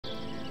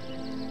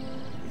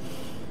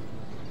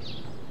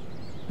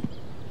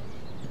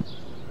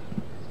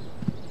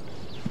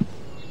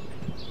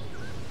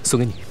送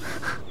给你。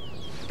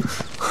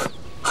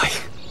哎呀，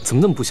怎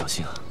么那么不小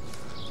心啊？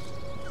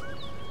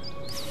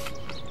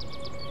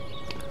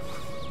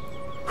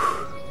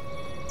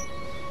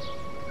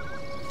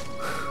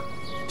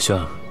轩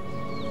儿，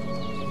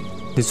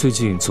你最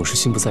近总是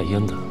心不在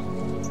焉的，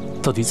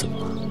到底怎么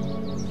了？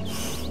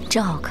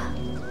真好看。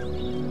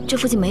这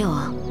附近没有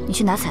啊，你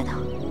去哪采的？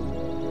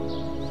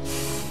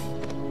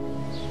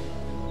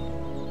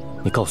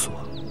你告诉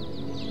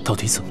我，到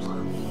底怎么了？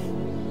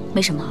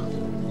没什么，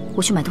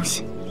我去买东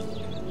西。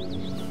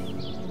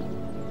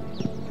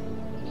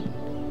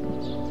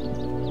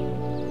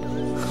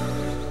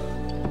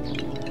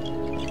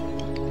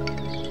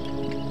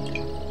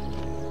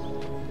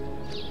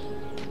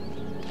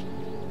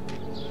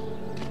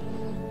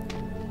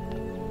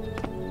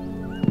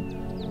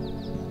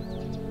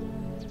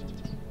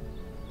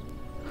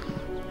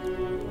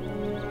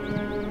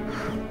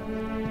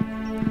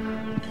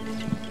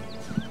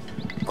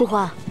顾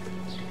欢，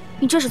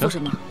你这是做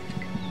什么？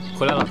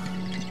回来了，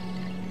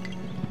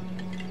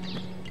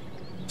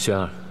轩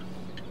儿，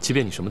即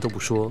便你什么都不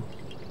说，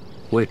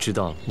我也知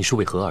道你是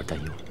为何而担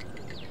忧。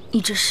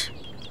你这是……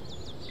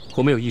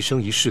我们有一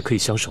生一世可以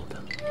相守的，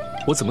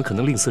我怎么可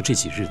能吝啬这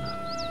几日呢？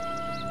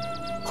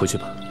回去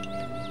吧，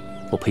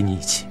我陪你一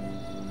起。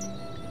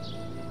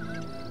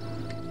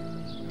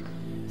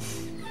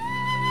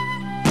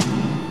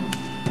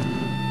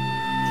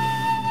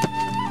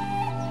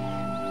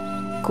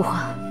顾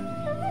欢。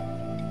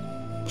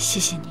谢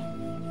谢你，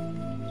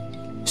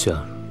轩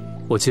儿，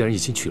我既然已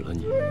经娶了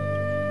你，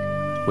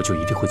我就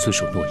一定会遵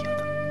守诺言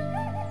的，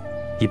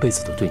一辈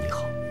子都对你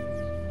好。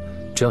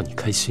只要你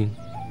开心，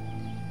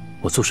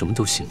我做什么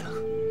都行的。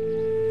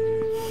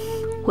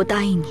我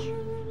答应你，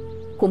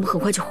我们很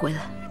快就回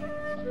来，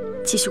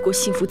继续过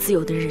幸福自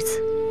由的日子。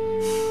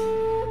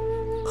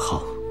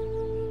好。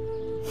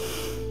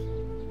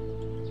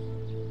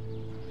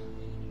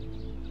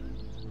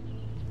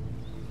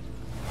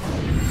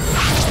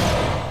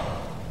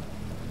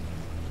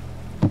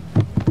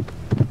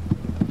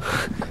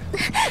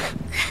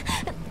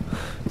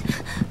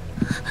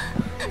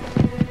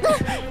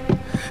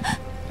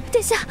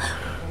殿下，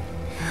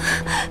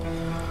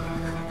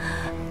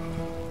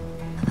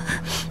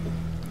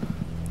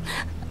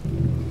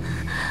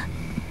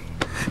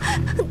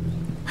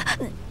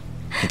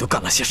你都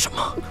干了些什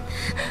么？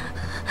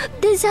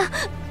殿下，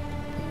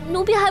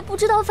奴婢还不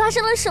知道发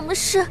生了什么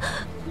事。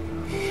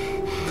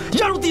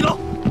押入地牢！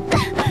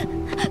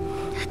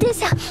殿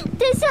下，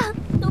殿下，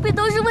奴婢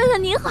都是为了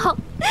您好。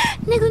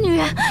那个女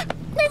人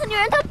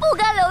她不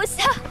该留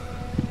下，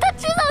她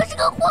迟早是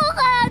个祸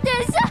害啊！殿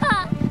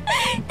下，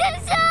殿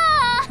下。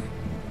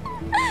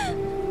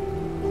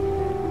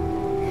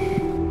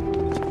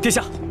殿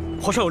下，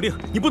皇上有令，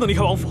你不能离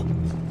开王府。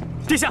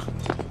殿下，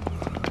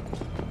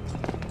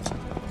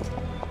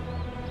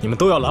你们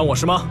都要拦我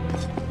是吗？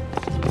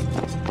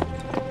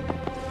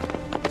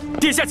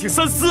殿下，请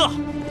三思啊！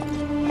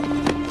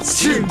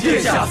请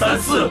殿下三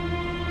思。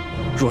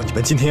若你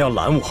们今天要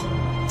拦我，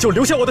就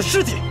留下我的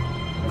尸体，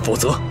否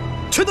则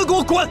全都给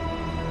我滚！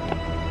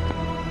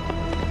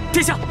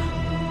殿下，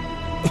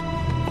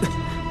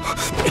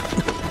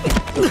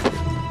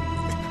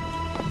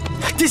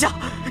殿下，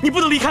你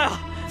不能离开啊！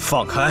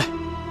放开！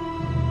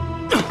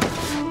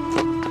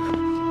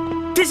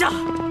殿下，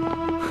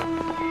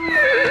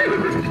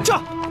撤！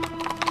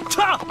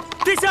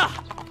殿下，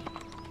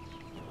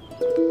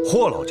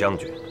霍老将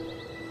军，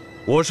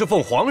我是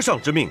奉皇上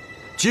之命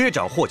接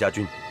掌霍家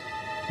军，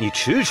你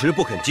迟迟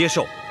不肯接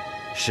受，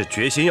是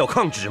决心要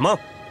抗旨吗？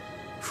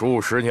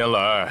数十年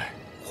来，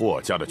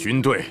霍家的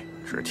军队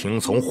是听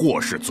从霍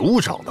氏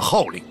族长的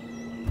号令。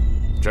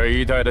这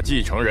一代的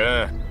继承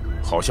人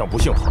好像不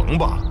姓彭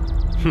吧？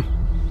哼，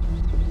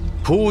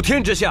普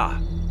天之下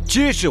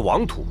皆是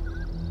王土，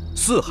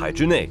四海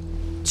之内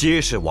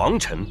皆是王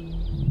臣。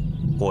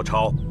霍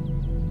超，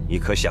你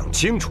可想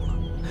清楚了，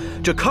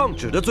这抗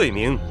旨的罪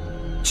名，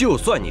就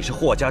算你是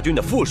霍家军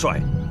的副帅，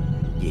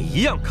也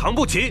一样扛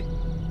不起。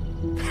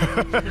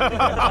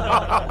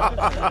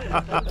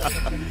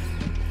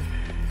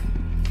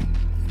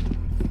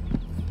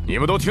你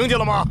们都听见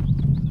了吗？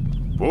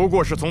不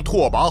过是从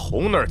拓跋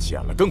宏那儿捡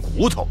了根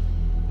骨头，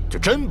就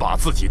真把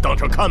自己当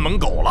成看门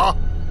狗了？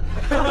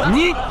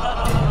你，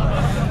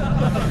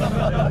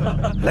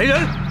来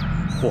人！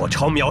霍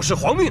超藐视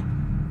皇命，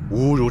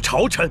侮辱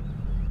朝臣，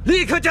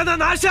立刻将他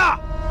拿下！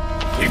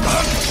你敢！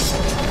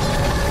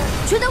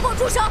全都给我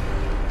住手！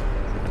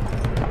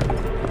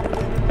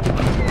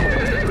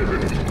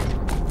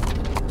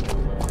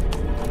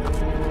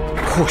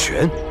霍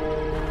玄，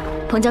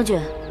彭将军，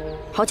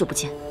好久不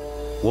见。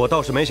我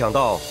倒是没想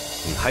到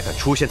你还敢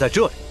出现在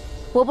这里。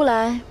我不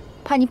来，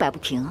怕你摆不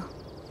平啊。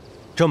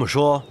这么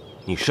说，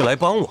你是来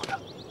帮我的？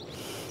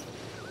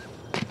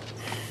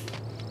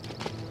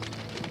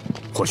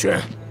霍玄，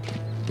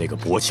那个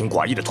薄情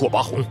寡义的拓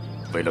跋宏，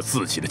为了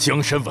自己的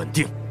江山稳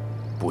定，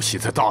不惜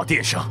在大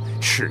殿上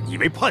视你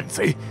为叛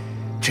贼。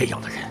这样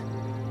的人，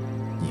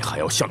你还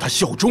要向他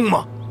效忠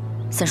吗？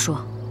三叔，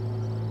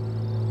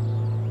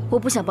我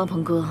不想帮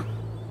彭哥，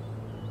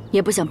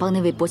也不想帮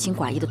那位薄情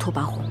寡义的拓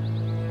跋宏。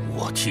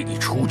我替你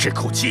出这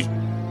口气，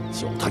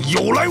叫他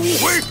有来无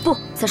回。不，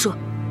三叔，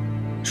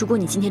如果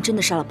你今天真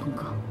的杀了鹏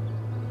哥，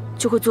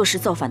就会坐实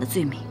造反的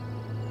罪名。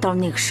到了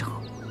那个时候，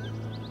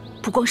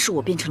不光是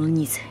我变成了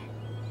逆贼，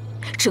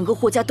整个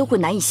霍家都会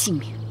难以幸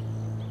免。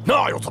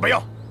那又怎么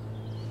样？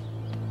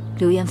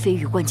流言蜚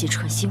语，万箭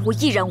穿心，我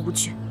毅然无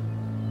惧。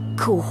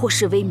可我霍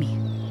氏威名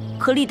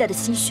和历代的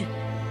心血，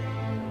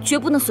绝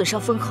不能损伤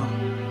分毫。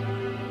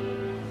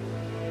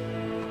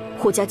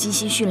霍家精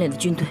心训练的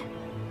军队，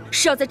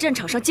是要在战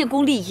场上建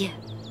功立业，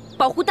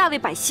保护大魏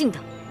百姓的，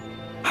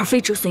而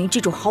非折损于这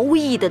种毫无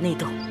意义的内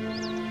斗。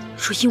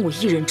若因我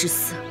一人之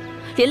私，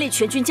连累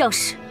全军将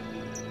士，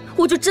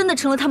我就真的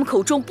成了他们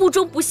口中不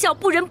忠不孝、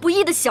不仁不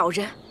义的小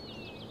人。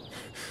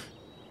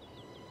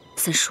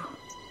三叔，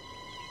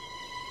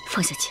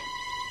放下剑。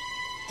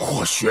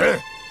霍玄，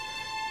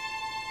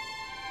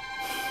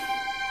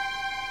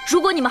如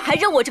果你们还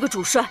认我这个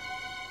主帅，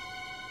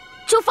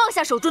就放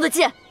下手中的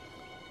剑。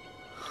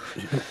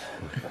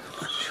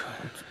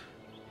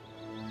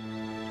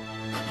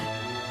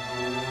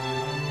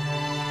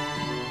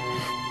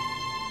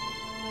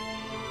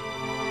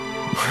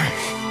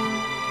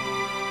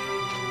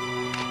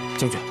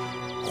将军，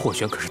霍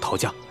玄可是陶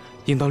将，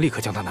应当立刻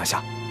将他拿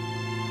下。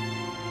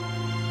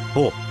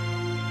不，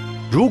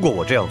如果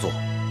我这样做，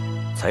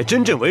才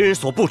真正为人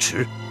所不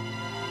齿。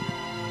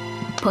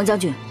彭将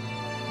军，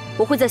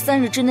我会在3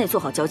日之内做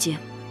好交接，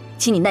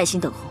请你耐心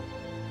等候。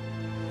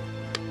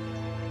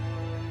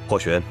霍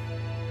玄，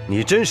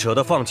你真舍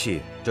得放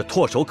弃这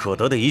唾手可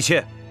得的一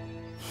切？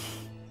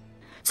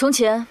从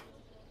前，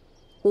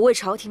我为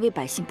朝廷、为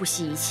百姓不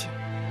惜一切。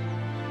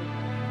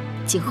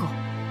今后，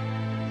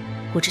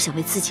我只想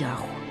为自己而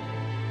活。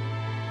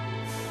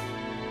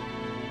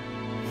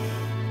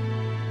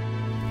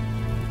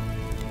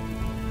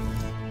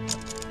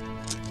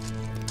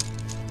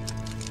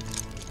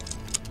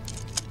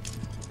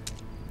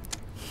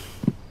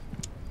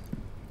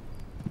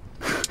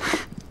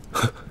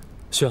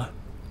轩儿，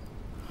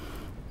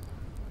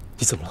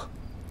你怎么了？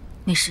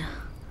没事，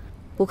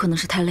我可能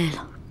是太累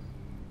了。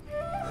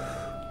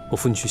我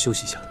扶你去休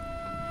息一下。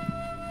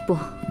不，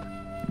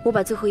我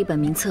把最后一本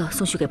名册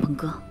送去给鹏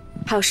哥，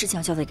还有事情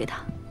要交代给他。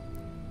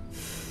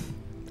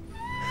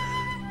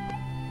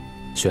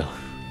轩儿，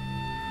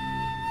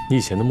你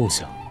以前的梦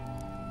想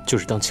就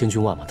是当千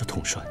军万马的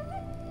统帅，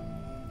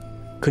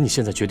可你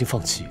现在决定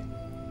放弃，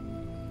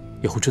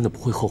以后真的不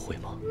会后悔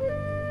吗？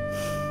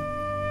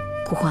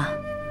顾欢，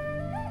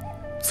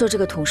做这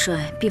个统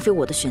帅并非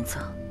我的选择，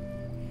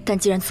但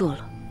既然做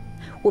了，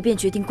我便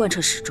决定贯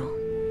彻始终。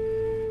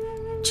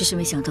只是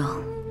没想到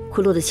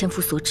会落得千夫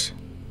所指。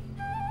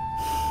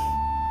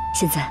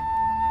现在，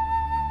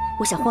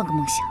我想换个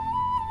梦想。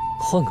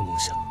换个梦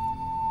想？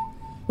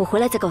我回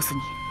来再告诉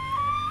你。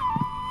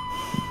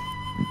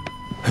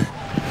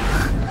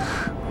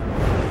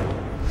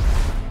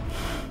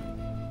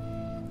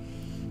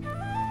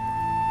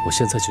我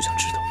现在就想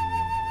知道。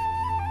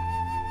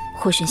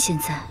霍玄现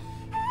在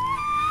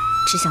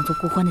只想做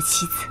顾欢的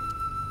妻子。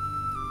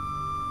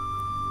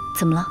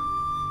怎么了？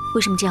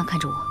为什么这样看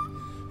着我？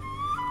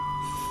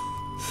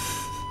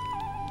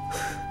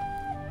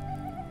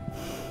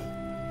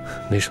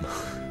没什么，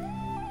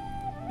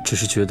只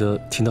是觉得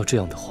听到这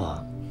样的话，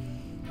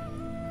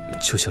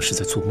就像是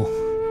在做梦。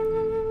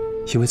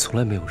因为从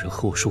来没有人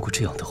和我说过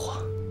这样的话，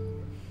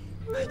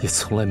也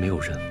从来没有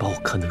人把我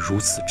看得如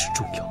此之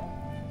重要。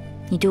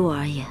你对我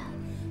而言，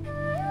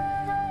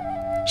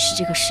是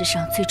这个世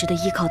上最值得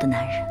依靠的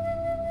男人，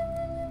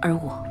而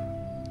我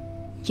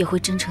也会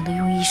真诚地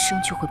用一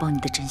生去回报你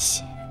的珍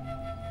惜。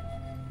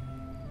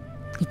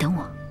你等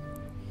我，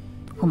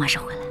我马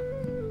上回来。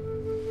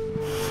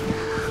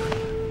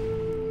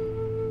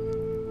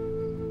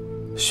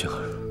雪儿，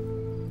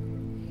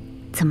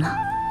怎么了？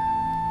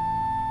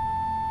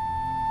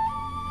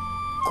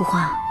顾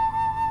欢，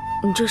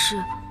你这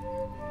是？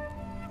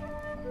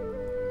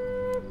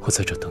我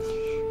在这等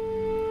你。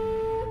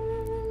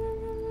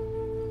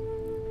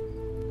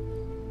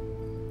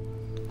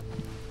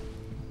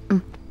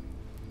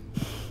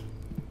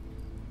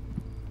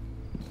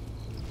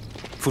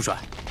副帅，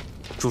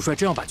主帅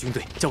真要把军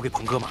队交给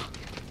鹏哥吗？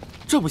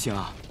这不行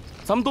啊，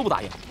咱们都不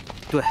答应。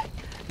对，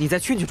你再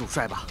劝劝主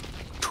帅吧。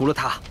除了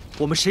他，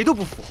我们谁都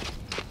不服。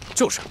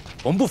就是，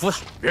我们不服他。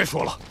别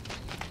说了，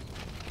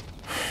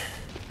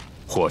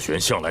霍玄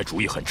向来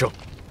主意很正，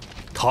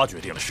他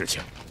决定的事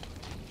情，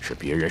是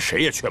别人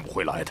谁也劝不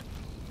回来的。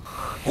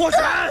霍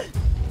玄，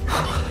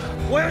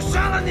我要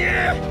杀了你！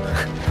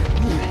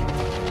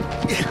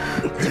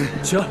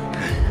雪儿，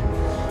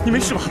你没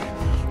事吧？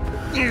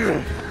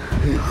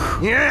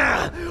你，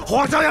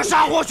皇上要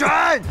杀霍玄！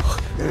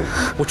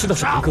我知道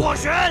是鹏哥，杀霍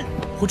玄！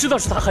我知道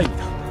是他害你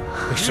的，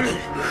没事了，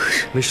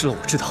没事了，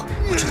我知道，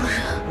我知道。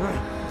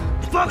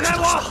放开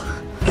我！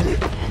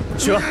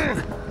雪儿，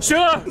雪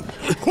儿，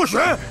霍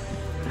玄，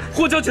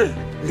霍将军，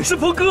是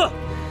鹏哥，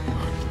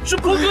是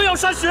鹏哥要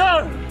杀雪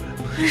儿。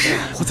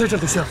我在这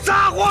里，雪儿，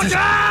杀霍玄！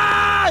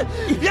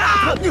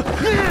呀！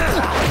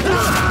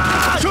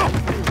撤！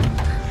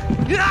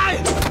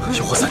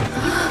小花三，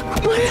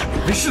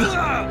没事的。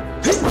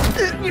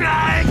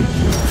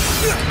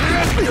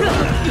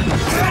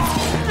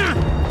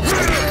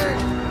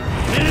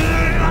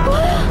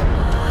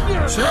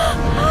雪儿，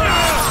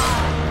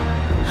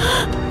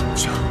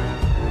雪儿，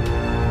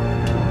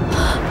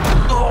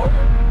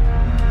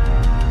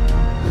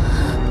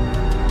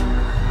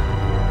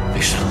没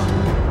事了，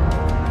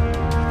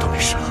都没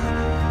事了，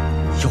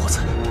有我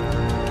在。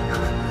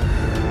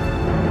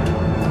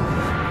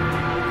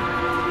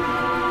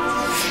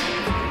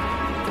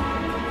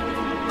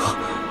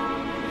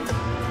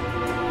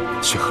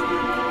雪儿，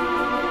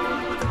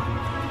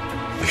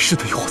没事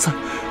的，有我在。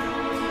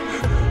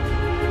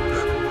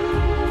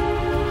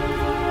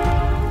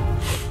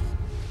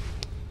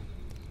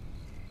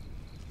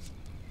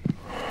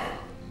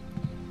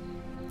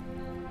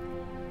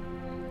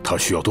他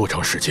需要多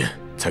长时间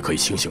才可以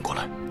清醒过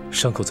来？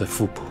伤口在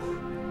腹部，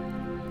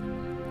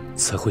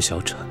才会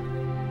小产。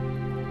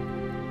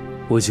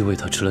我已经为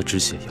他吃了止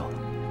血药，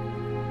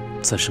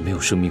暂时没有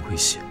生命危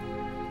险。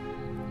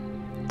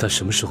但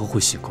什么时候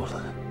会醒过来，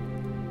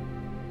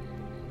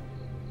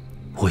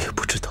我也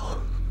不知道。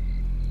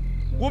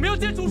我们要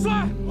见主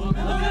帅！我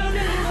们要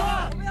见主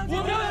帅！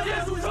我们要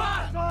见主帅！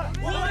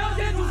我们要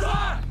见主帅！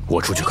我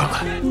出去看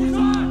看。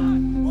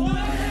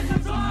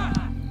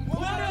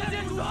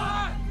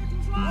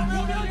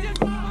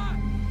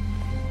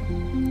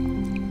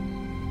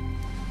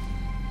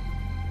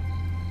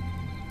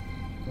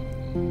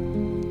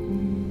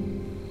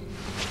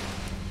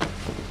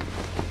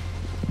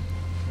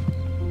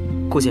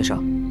顾先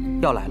生，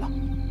药来了，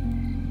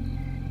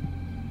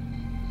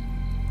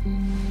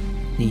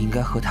你应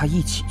该和他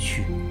一起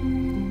去。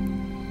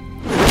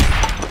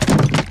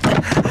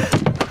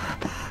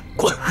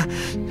滚！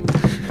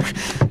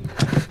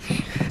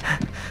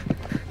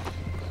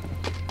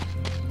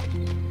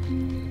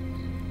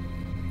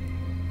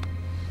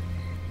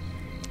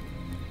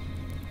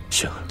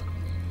雪儿，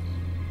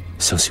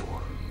相信我，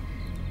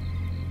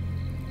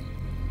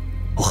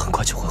我很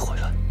快就会回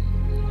来，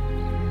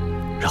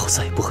然后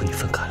再也不和你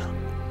分开了。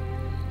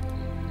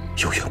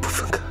永远不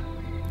分开。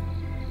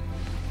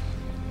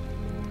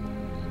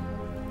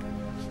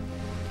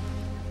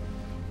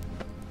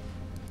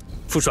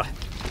副帅，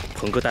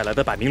鹏哥带来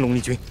的100名龙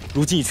鳞军，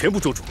如今已全部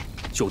捉住，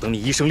就等你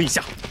一声令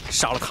下，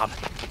杀了他们，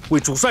为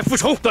主帅复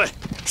仇。对，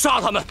杀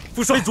他们！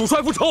副帅，为主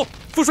帅复仇！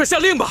副帅下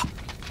令吧！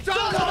杀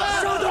他们！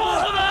杀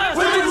他们！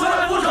为主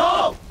帅复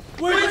仇！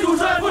为主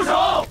帅复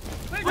仇！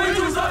为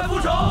主帅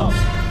复仇！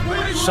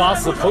杀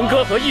死鹏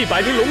哥和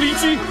100名龙鳞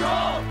军，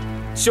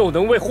就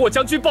能为霍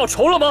将军报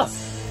仇了吗？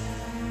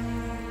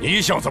你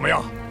想怎么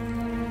样？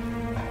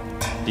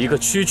一个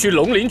区区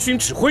龙鳞军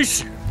指挥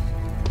使，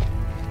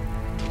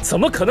怎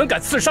么可能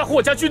敢刺杀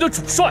霍家军的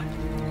主帅？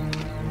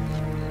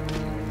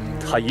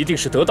他一定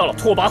是得到了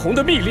拓跋宏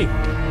的密令。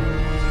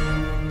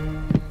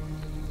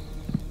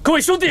各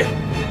位兄弟，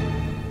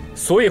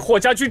所以霍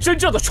家军真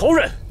正的仇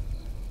人，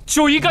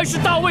就应该是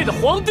大魏的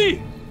皇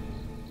帝。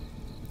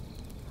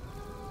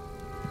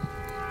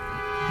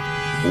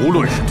无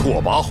论是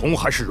拓跋宏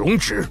还是荣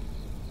止，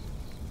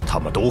他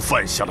们都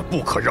犯下了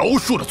不可饶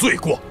恕的罪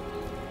过。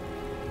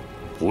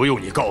不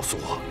用你告诉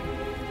我，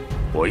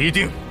我一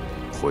定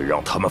会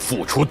让他们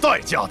付出代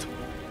价的。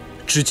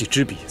知己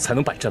知彼，才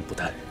能百战不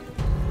殆。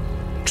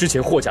之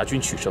前霍家军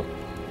取胜，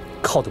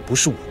靠的不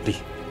是武力，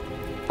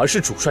而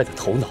是主帅的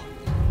头脑。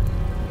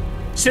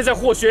现在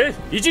霍玄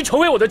已经成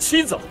为我的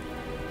妻子了，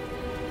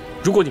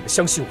如果你们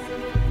相信我，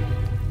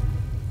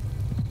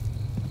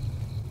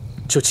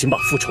就请把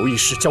复仇一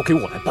事交给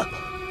我来办吧。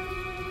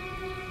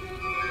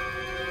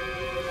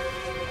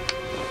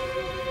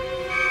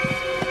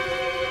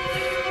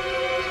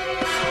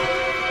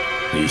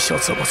你想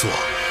怎么做？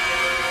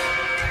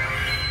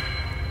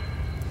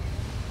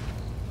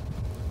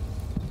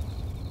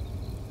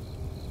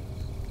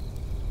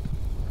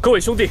各位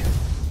兄弟，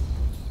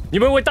你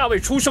们为大魏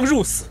出生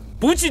入死，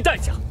不计代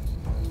价，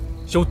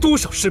有多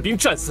少士兵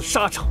战死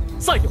沙场，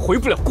再也回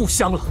不了故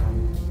乡了？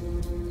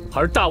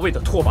而大魏的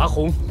拓跋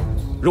宏、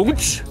荣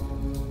止，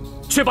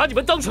却把你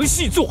们当成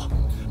戏做，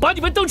把你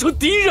们当成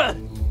敌人。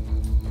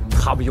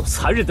他们用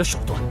残忍的手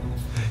段，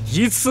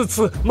一次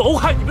次谋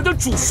害你们的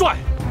主帅。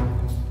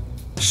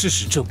事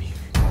实证明，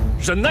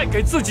忍耐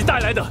给自己带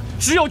来的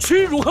只有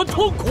屈辱和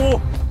痛苦。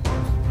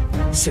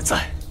现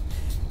在，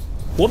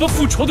我们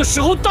复仇的时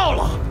候到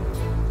了。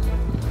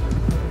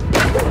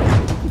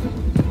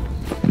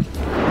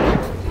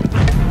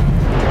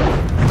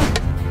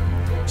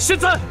现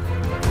在，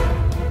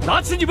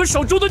拿起你们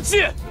手中的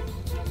剑，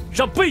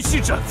让背信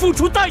者付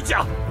出代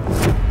价，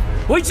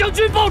为将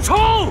军报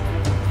仇！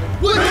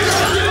为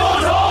将军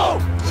报仇！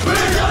为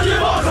将军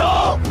报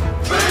仇！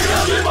为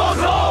将军报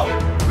仇！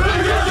为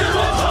将军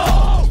报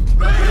仇！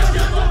为将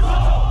军报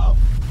仇！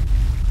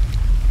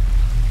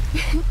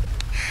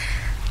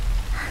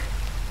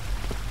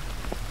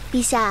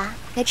陛下，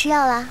该吃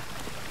药啦。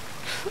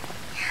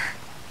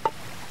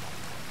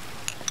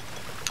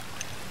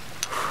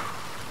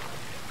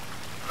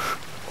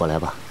我来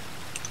吧。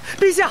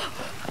陛下，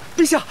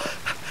陛下，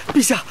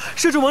陛下，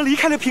摄政王离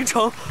开了平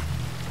城。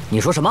你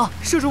说什么？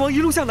摄政王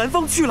一路向南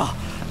方去了。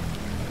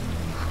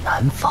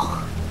南方，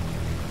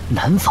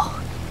南方，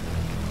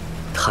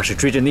他是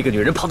追着那个女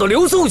人跑到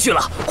刘宋去了，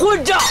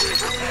混账！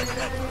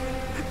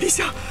陛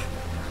下，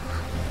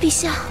陛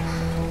下，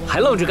还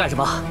愣着干什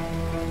么？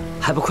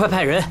还不快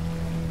派人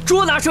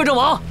捉拿摄政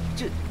王！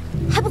这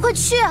还不快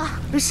去啊！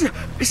是。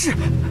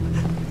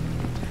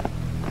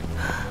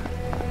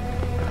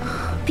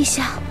陛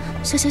下，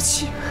消消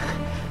气。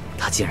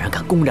他竟然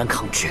敢公然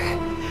抗旨，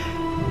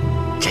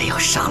真要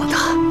杀了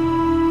他，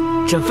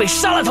朕非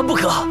杀了他不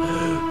可！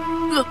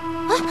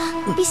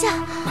陛下，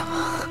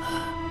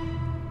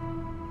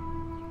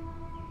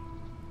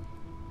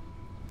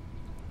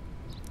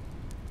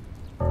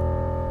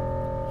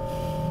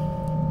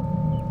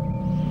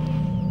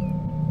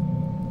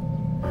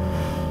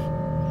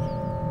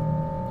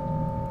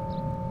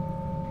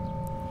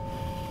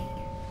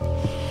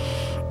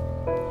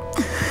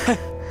哎，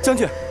将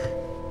军，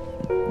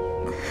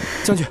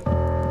将军，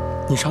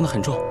你伤得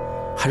很重，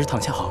还是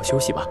躺下好好休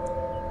息吧。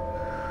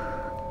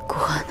顾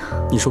安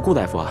呢？你说顾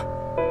大夫啊？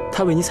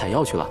他为你采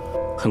药去了，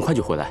很快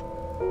就回来。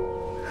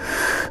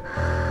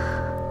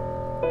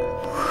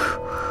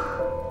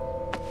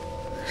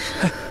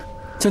哎，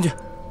将军，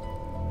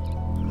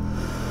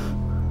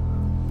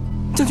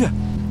将军，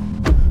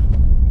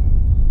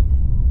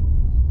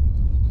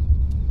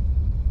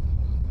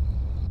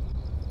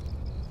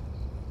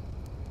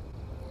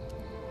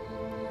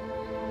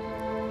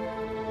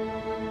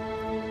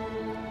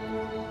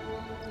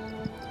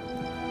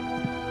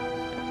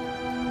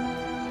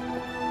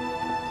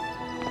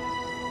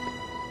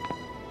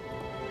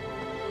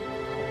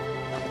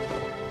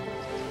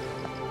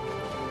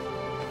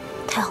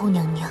太后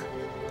娘娘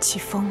起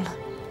风了，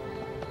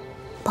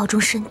保重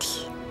身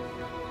体。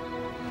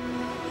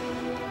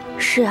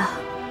是啊，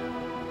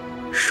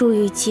树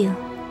欲静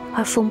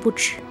而风不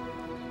止。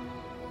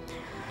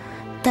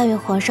但愿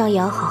皇上也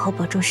要好好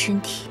保重身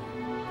体。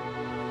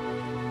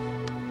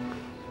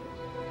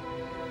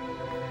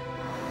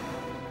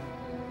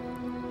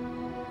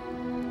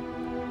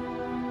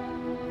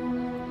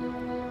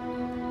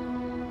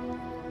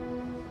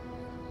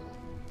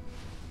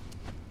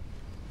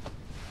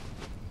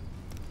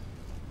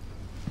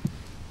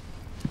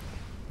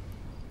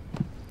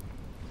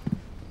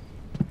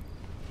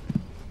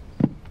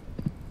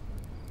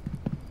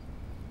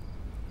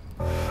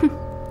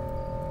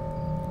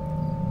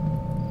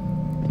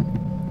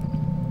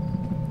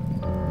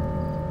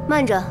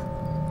慢着，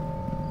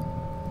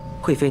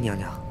惠妃娘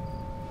娘，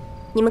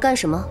你们干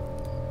什么？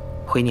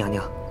回娘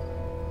娘，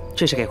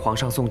这是给皇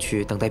上送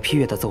去等待批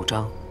阅的奏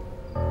章。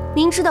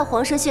明知道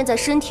皇上现在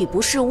身体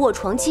不适，卧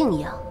床静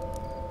养，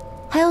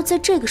还要在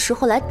这个时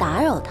候来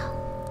打扰他，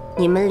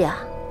你们俩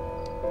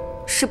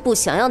是不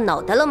想要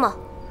脑袋了吗？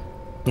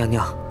娘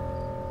娘，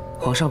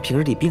皇上平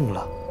日里病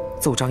了，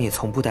奏章也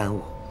从不耽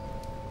误。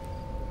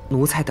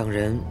奴才等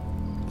人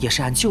也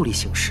是按旧例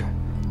行事。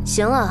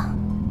行了，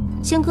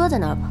先搁在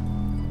那儿吧。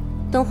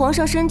等皇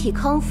上身体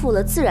康复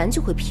了，自然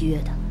就会批阅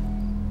的。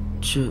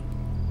这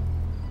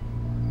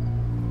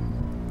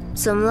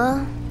怎么了？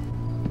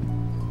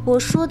我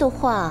说的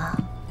话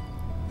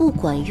不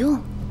管用？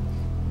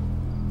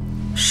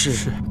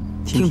是，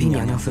听凭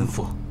娘娘吩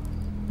咐。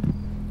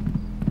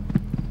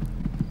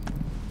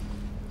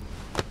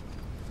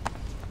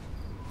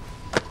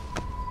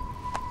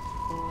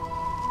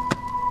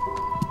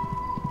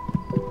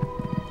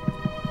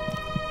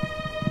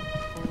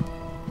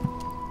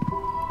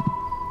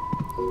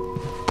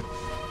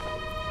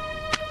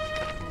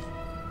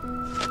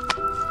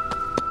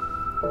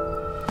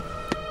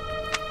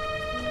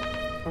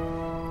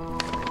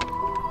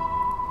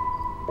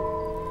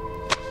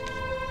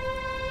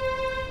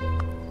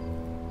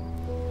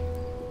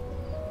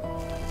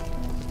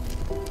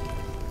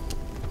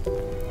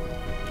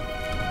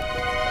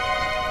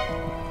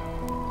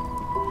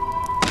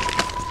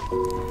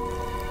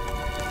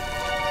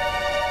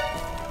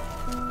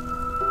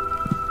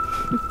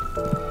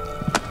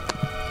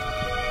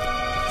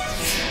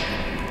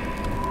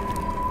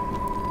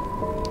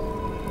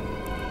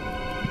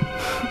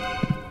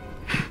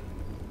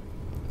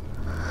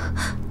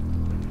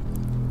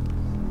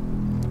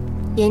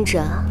胭脂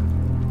啊，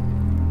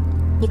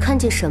你看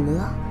见什么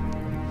了？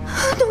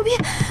奴婢，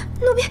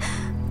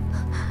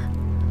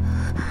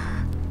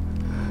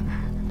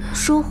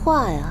说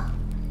话呀！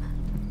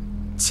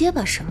结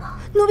巴什么？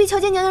奴婢瞧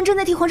见娘娘正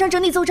在替皇上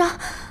整理奏章，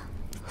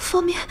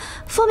方便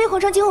皇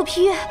上今后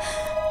批阅。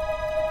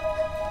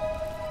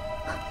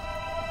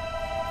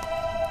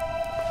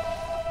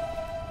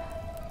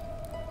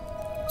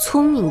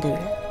聪明的人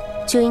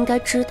就应该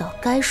知道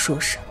该说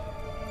什么，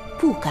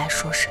不该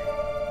说什么。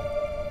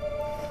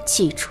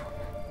记住，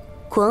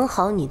管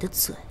好你的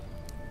嘴，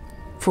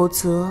否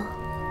则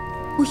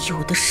我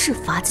有的是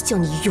法子叫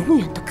你永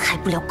远都开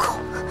不了口。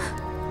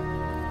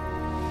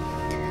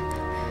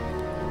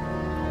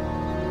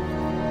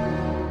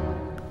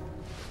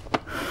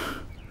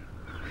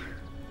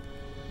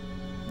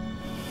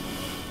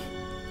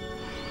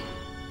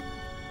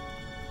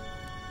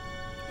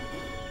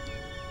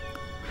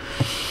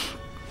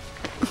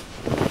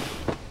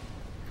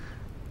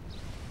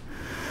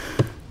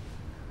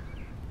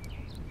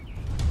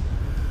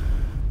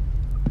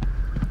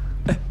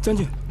哎，将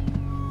军，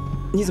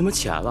你怎么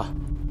起来了？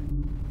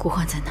顾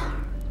欢在哪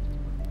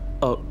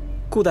儿？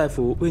顾大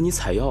夫为你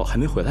采药，还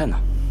没回来呢。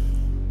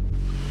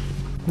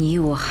你以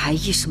为我还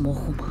意识模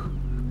糊吗？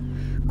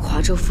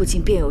华州附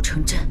近便有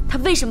城镇，他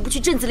为什么不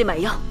去镇子里买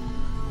药？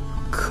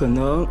可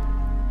能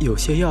有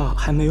些药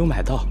还没有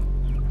买到。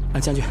啊，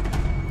将军，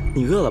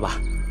你饿了吧？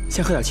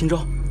先喝点清粥。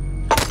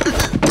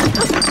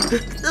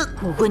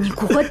我问你，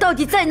顾欢到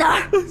底在哪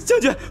儿？将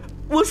军，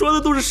我说的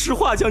都是实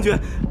话，将军。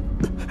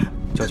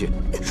将军，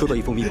收到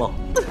一封密报。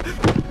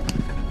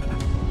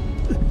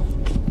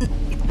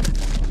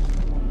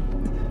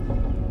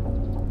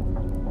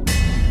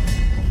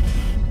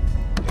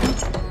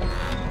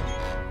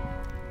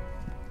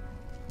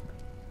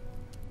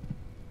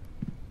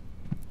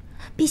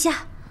陛下，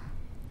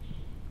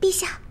陛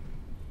下，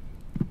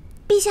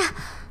陛下！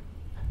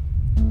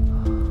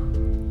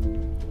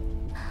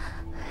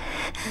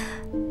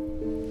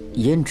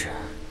胭脂，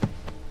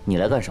你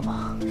来干什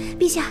么？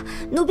陛下，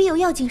奴婢有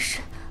要紧事。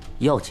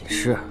要紧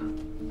事？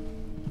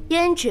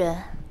胭脂，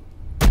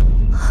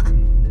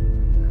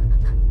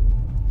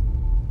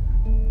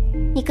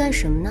你干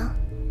什么呢？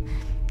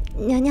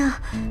娘娘，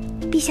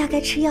陛下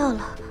该吃药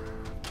了。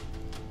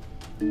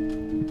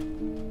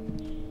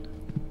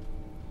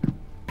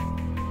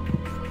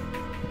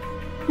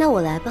那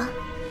我来吧。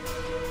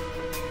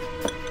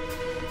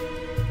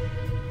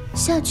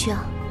下去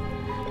啊。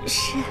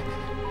是。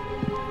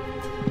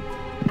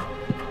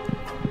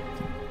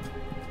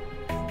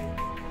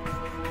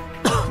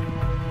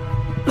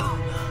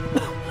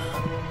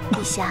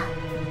陛下，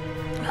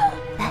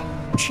来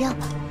吃药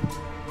吧。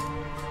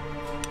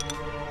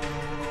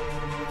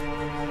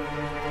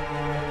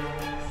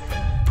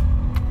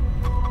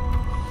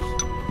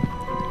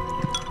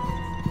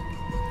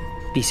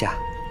陛下，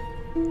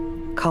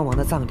康王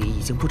的葬礼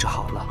已经布置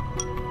好了，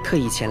特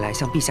意前来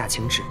向陛下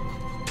请旨，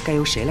该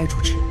由谁来主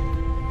持？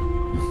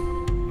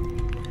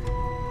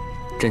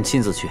朕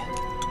亲自去。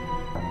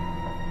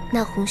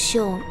那红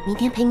袖明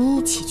天陪你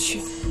一起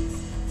去。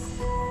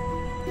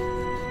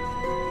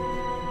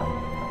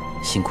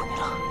辛苦你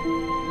了。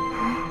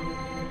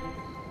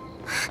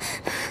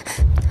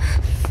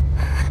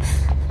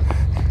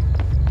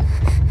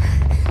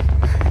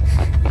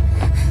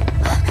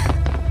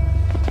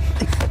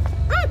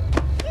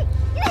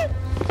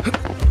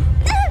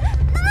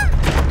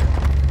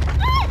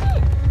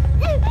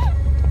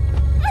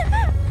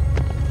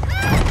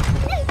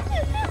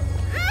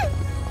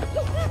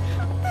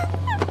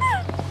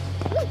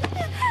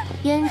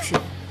胭脂，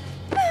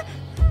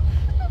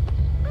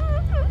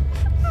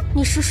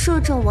你是摄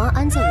政王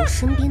安在我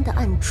身边的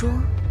暗桩，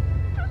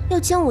要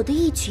将我的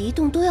一举一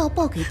动都要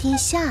报给殿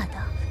下的，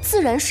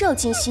自然是要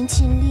尽心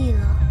尽力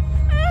了。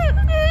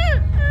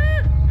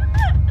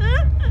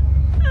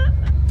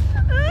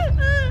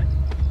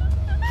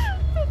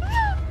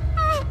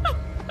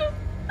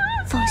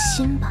放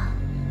心吧，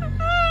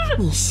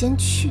你先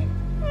去，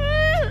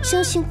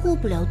相信过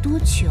不了多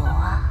久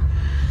啊，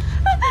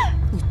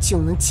你就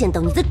能见到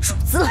你的主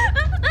子了。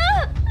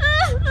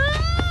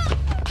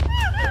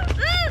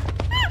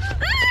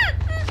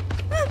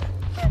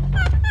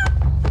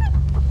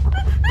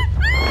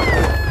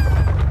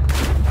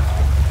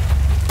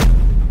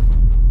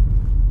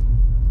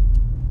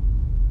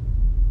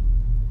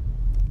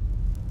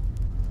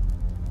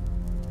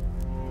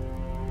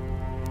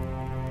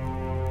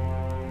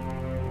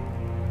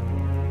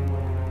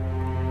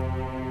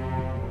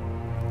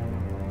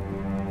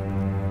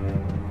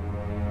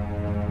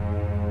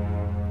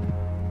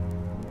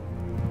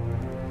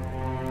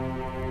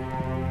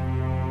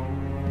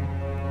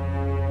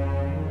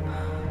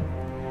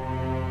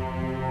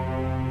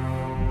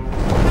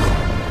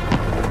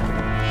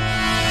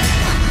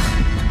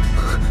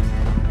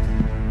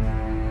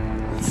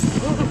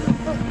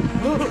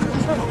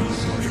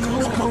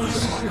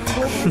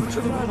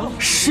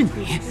是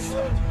你！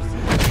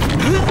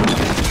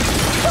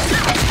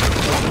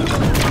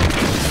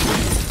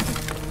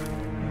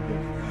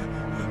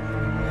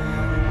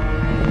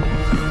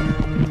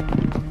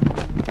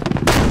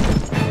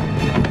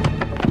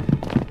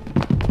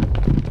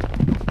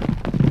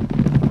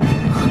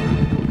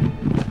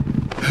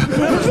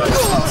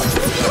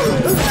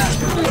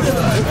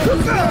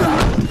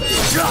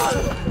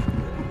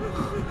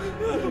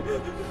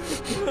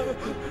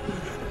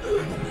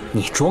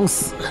你装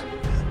死！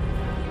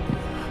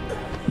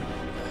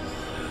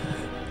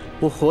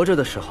我活着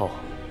的时候，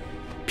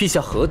陛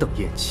下何等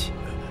厌弃；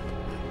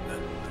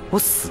我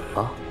死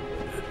了，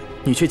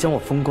你却将我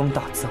风光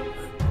大葬。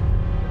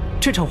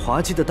这场滑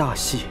稽的大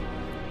戏，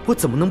我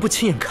怎么能不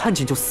亲眼看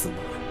见就死呢？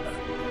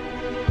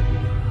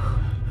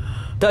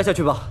带下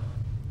去吧。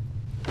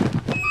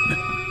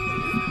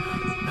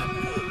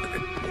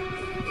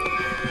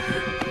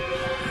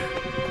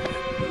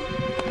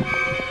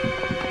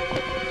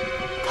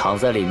躺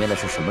在里面的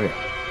是什么人？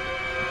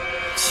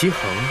齐衡。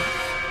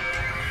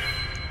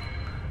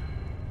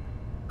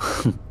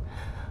哼，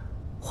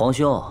皇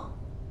兄，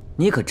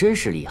你可真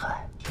是厉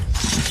害。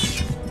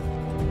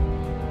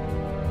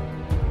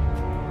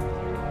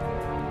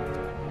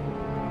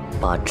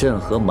把朕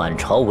和满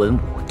朝文武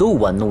都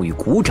玩弄于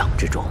股掌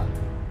之中。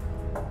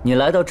你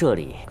来到这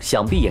里，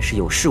想必也是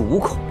有恃无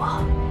恐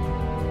吧？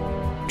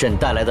朕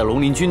带来的龙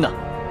鳞军呢？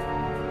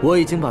我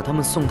已经把他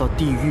们送到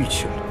地狱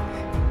去了。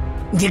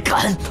你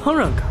敢？当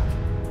然敢，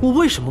我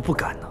为什么不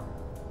敢呢？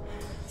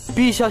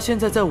陛下现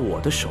在在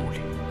我的手里，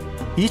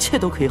一切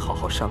都可以好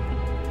好商量。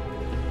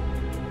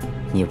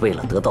你为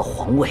了得到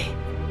皇位，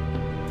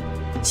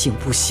竟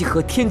不惜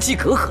和天机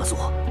阁合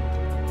作，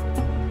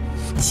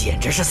简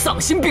直是丧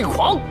心病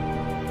狂！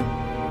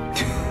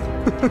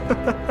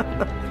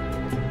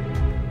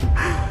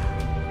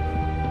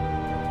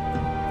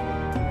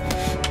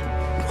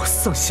我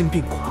丧心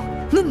病狂，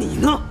那你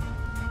呢？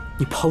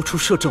你抛出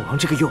摄政王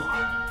这个诱饵，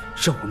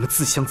让我们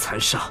自相残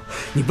杀。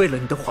你为了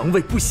你的皇位，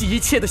不惜一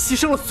切的牺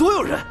牲了所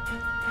有人。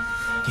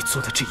你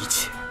做的这一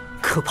切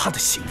可怕的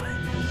行为，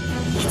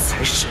你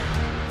才是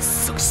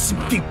丧心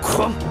病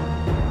狂。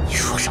你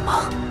说什么？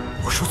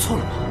我说错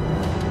了吗？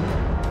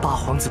八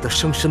皇子的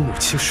生身母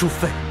亲淑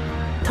妃，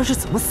她是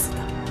怎么死的？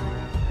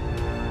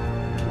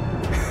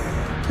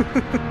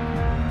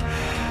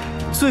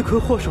罪魁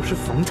祸首是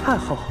冯太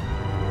后，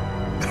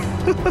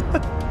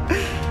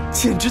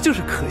简直就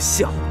是可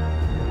笑。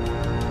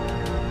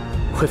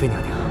惠妃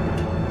娘娘，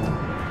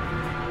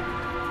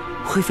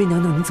惠妃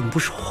娘娘，你怎么不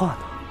说话呢？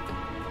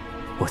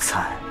我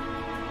猜，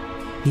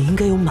你应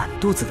该有满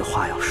肚子的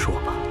话要说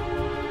吧。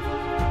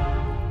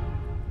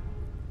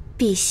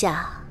陛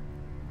下，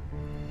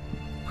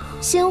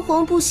先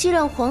皇不惜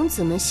让皇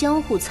子们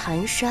相互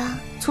残杀，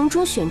从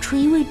中选出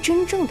一位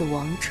真正的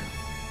王者。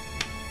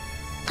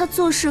他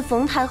坐视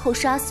冯太后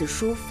杀死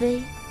淑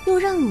妃，又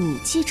让你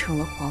继承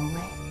了皇位。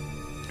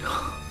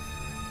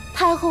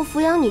太后抚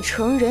养你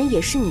成人，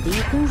也是你的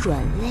一根软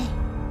肋。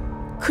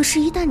可是，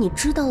一旦你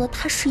知道了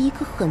她是一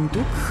个狠毒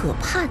可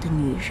怕的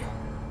女人，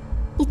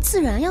你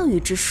自然要与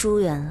之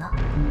疏远了。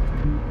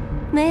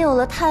没有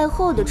了太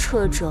后的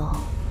掣肘，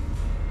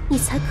你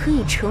才可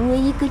以成为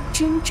一个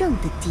真正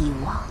的帝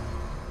王，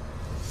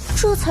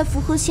这才符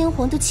合先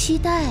皇的期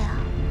待啊！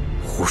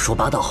胡说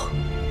八道！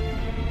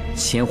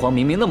先皇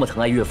明明那么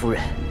疼爱岳夫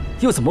人，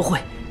又怎么会？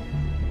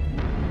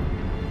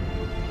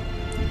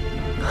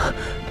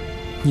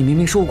你明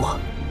明说过，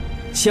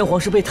先皇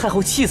是被太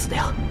后气死的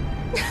呀！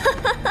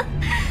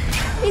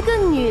一个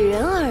女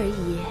人而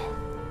已，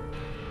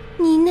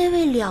你那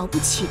位了不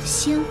起的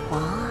先皇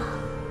啊，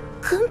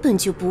根本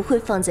就不会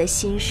放在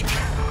心上。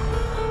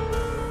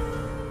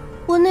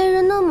我那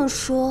人那么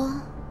说，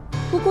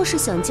不过是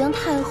想将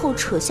太后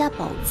扯下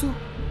宝座，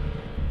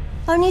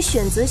而你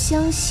选择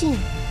相信，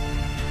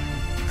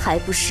还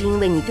不是因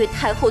为你对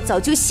太后早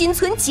就心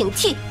存警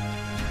惕？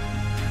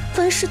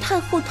凡是太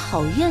后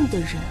讨厌的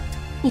人，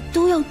你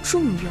都要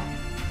重用；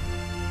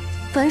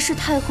凡是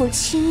太后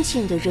亲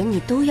近的人，你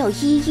都要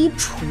一一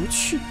除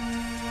去。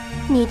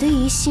你的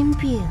疑心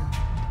病，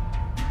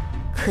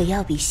可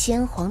要比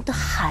先皇的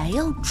还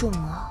要重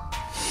啊！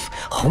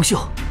红袖，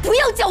不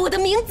要叫我的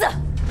名字！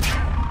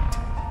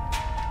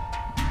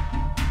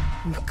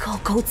你们高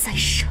高在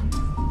上，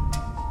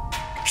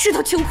知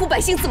道穷苦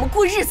百姓怎么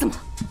过日子吗？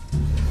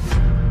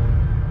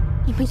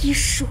你们衣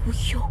食无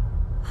忧，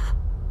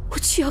我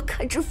却要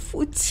看着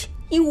父亲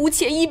因无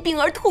钱疫病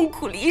而痛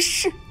苦离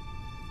世，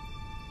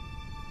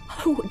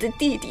而我的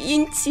弟弟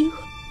因饥饿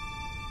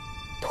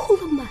偷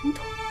了馒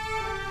头，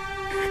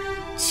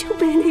就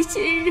被那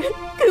些人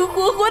给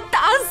活活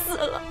打死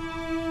了。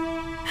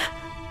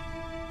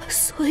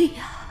所以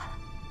啊，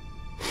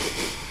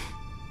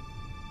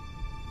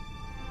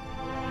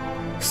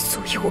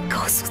我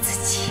告诉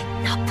自己，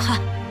哪怕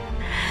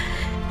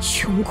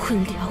穷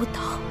困潦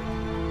倒，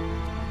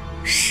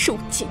受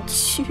尽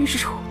屈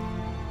辱，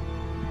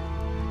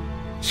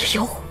也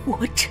要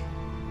活着。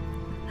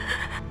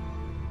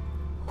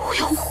我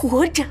要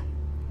活着，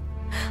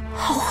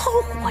好好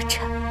活着，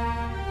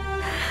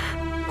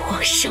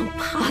往上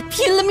爬，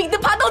拼了命的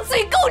爬到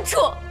最高处。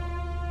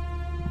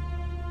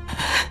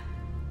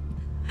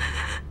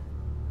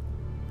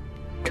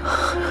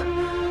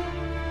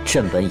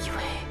朕本以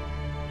为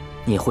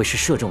你会是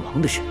摄政王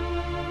的人，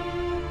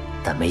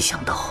但没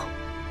想到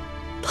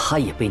他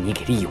也被你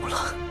给利用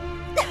了。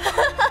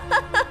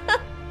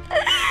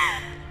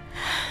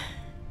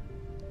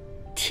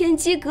天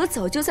机阁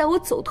早就在我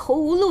走投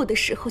无路的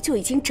时候就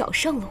已经找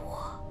上了我，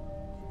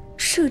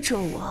摄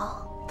政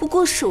王不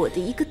过是我的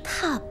一个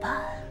踏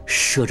板。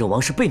摄政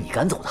王是被你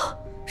赶走的。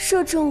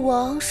摄政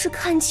王是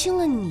看清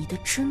了你的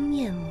真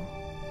面目，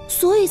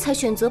所以才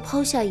选择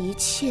抛下一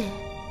切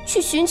去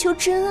寻求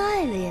真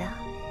爱了呀。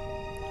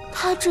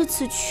他这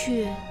次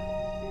去，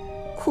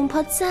恐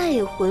怕再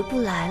也回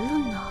不来了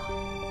呢。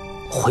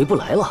回不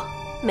来了？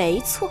没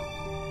错，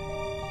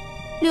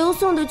刘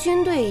宋的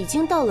军队已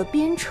经到了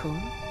边城，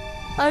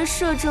而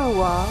摄政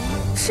王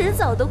迟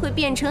早都会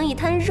变成一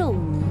滩肉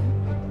泥。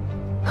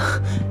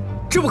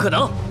这不可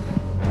能！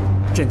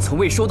朕从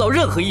未收到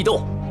任何异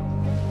动。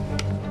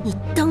你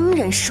当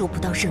然收不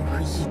到任何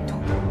异动。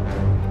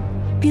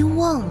别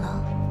忘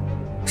了，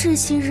这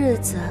些日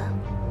子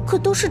可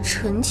都是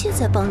臣妾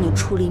在帮你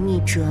处理密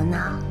折呢。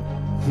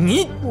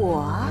你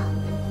我，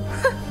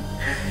哼，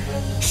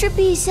是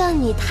陛下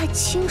你太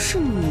轻视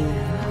女人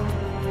了，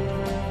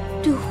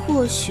对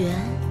霍玄、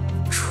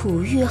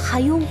楚玉还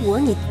有我，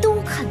你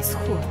都看错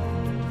了。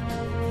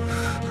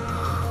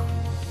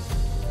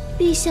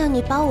陛下，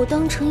你把我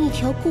当成一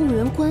条供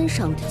人观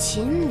赏的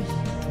锦鲤，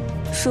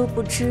殊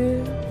不知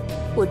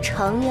我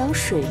徜徉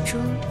水中，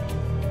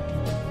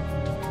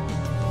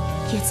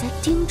也在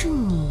盯着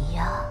你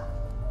呀。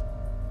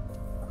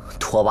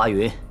拓跋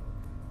云，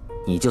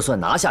你就算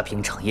拿下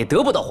平城，也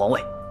得不到皇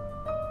位。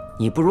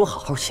你不如好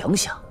好想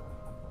想，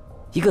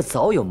一个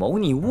早有谋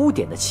逆污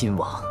点的亲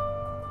王，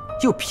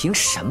又凭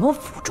什么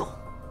服众？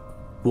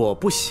我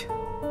不行，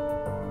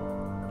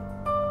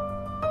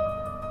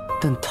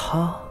但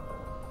他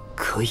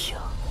可以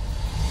啊。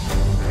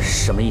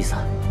什么意思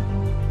啊？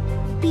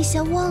陛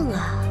下忘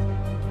啊，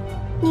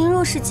您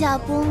若是驾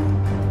崩，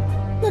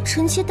那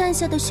臣妾诞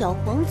下的小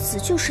皇子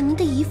就是您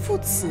的遗腹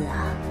子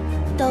啊。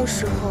到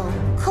时候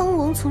康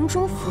王从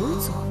中辅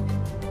佐，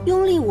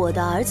拥立我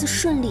的儿子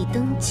顺利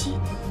登基，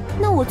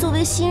那我作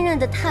为新任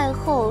的太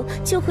后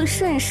就会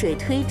顺水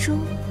推舟，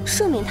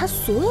赦免他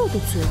所有的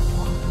罪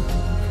过。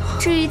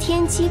至于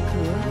天机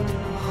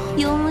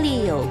阁，拥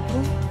立有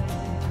功，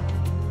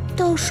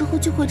到时候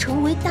就会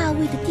成为大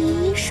魏的第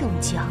一圣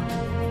将。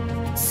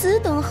此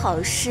等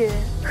好事，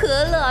何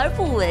乐而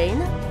不为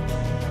呢？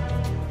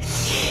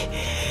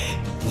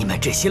你们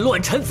这些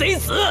乱臣贼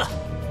子，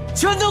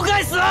全都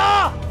该死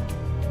啊！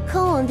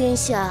康王殿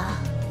下，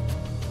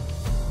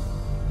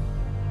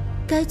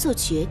该做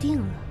决定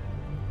了。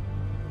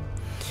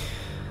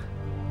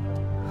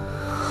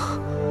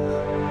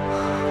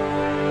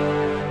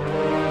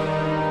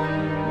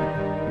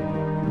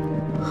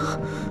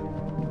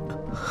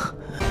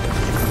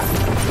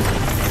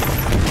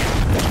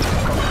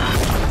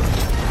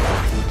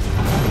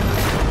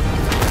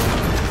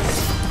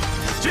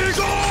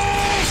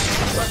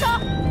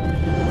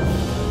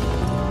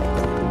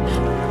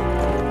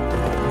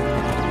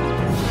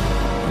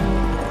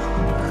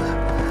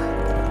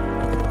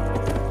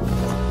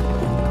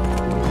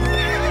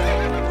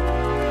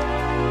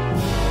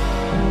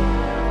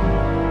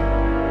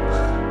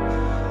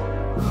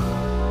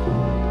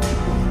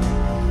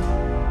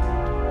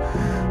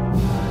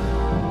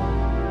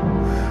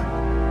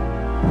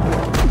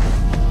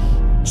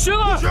玄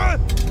儿，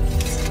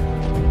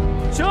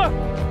玄儿，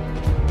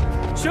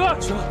玄儿，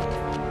玄儿，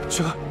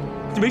玄儿，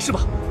你没事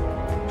吧？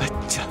来，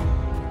起来，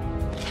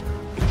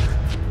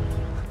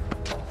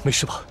没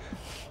事吧？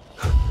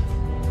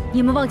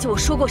你们忘记我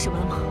说过什么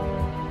了吗？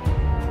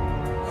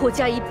霍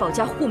家以保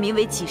家护民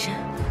为己任，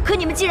可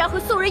你们竟然和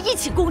宋人一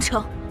起攻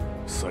城。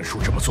三叔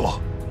这么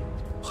做，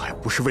还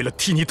不是为了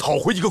替你讨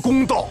回一个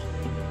公道？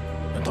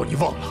难道你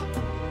忘了，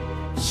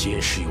先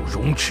是有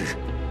荣植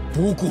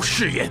不顾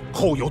誓言，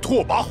后有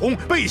拓跋宏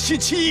背信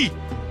弃义。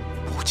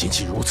不仅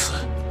仅如此，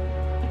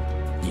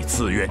你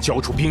自愿交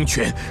出兵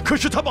权，可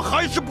是他们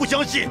还是不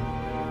相信，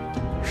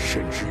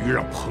甚至于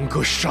让鹏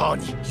哥杀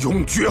你，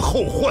永绝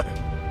后患。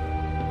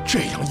这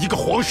样一个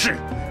皇室，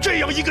这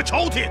样一个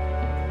朝廷，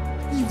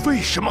你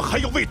为什么还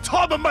要为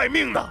他们卖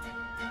命呢？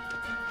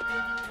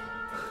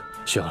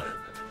玄儿，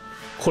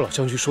霍老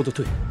将军说的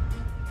对，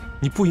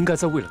你不应该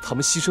再为了他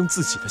们牺牲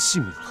自己的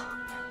性命了。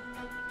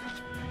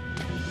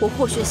我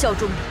霍玄效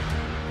忠的，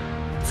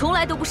从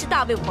来都不是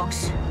大魏皇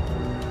室，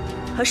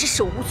而是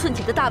手无寸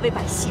铁的大魏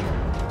百姓，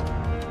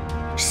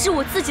是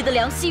我自己的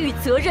良心与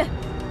责任。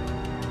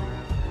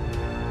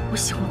我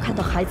喜欢看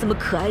到孩子们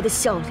可爱的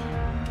笑脸，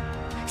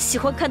喜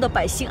欢看到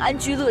百姓安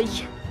居乐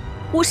业。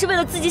我是为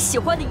了自己喜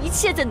欢的一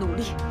切在努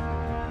力。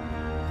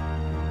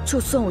就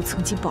算我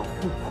曾经保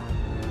护过、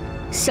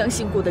相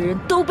信过的人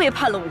都背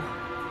叛了我，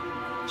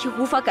也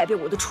无法改变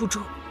我的初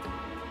衷。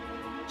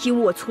因为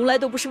我从来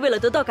都不是为了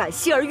得到感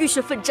谢而浴血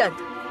奋战的，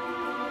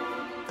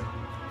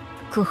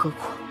更何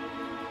况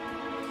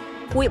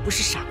我也不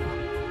是傻瓜，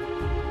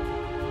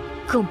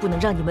更不能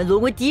让你们沦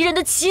为敌人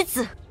的棋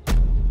子。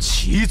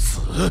棋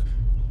子？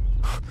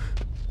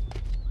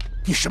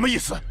你什么意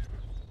思？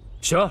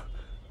玄儿，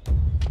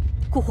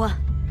顾欢，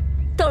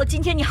到了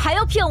今天你还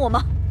要骗我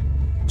吗？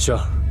玄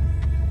儿，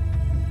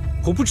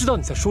我不知道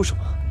你在说什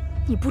么。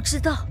你不知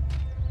道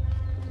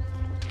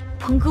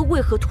鹏哥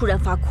为何突然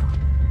发狂？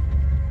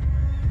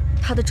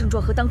他的症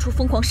状和当初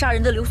疯狂杀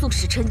人的刘宋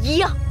使臣一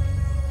样。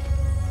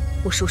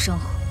我受伤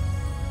后，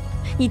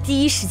你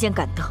第一时间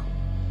赶到，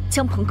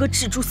将鹏哥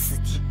置诸死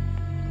地，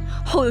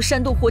后又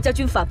煽动霍家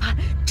军反叛，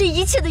这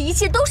一切的一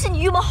切都是你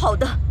预谋好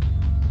的。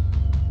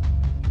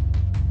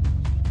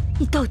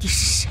你到底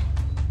是谁？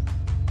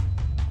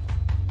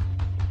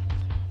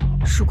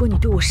如果你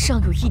对我尚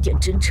有一点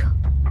真诚，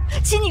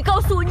请你告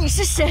诉我你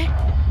是谁。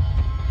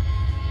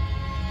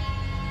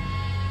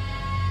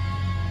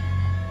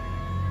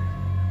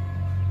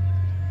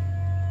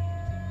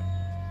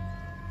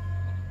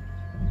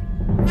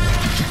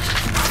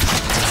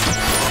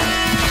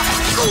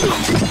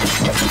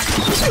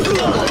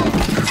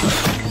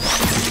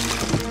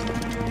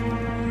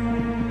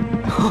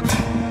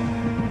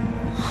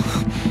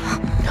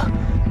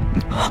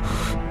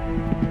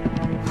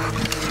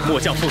末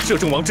将奉摄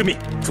政王之命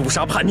诛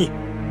杀叛逆，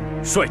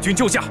率军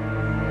救驾。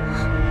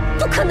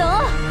不可能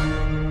啊！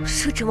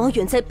摄政王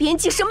远在边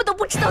境，什么都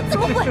不知道，怎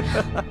么会？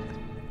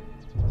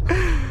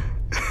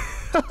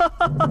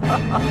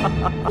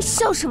你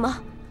笑什么？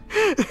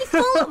你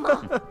疯了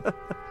吗？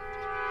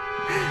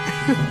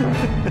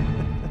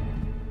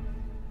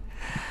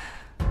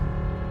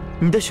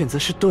你的选择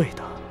是对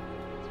的，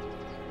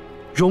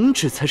容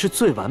止才是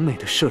最完美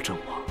的摄政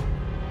王，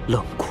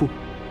冷酷、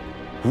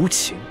无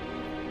情。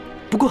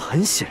不过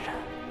很显然，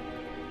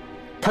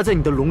他在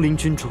你的龙鳞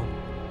军中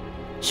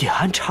也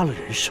安插了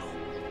人手。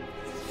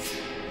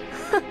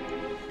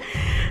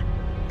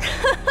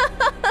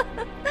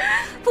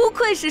不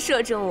愧是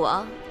摄政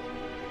王，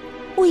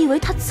我以为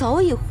他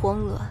早已慌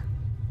乱，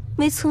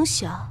没曾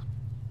想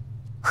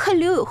还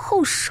留有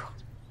后手。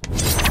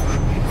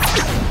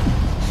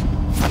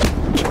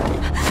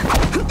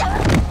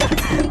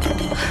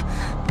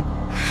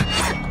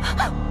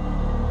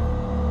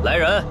来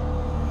人，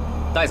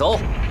带走！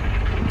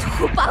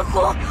拓跋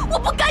宏，我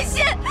不甘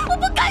心，我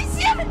不甘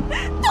心！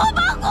拓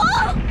跋宏，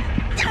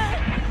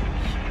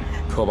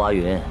拓跋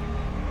云，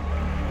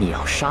你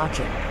要杀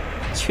朕，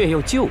却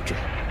又救朕，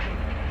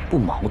不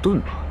矛盾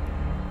吗？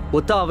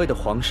我大魏的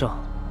皇上，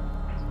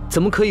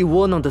怎么可以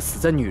窝囊地死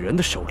在女人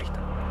的手里呢？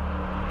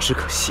只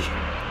可惜，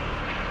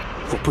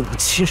我不能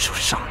亲手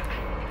杀你。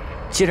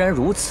既然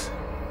如此，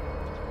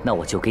那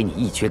我就给你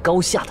一决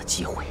高下的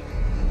机会。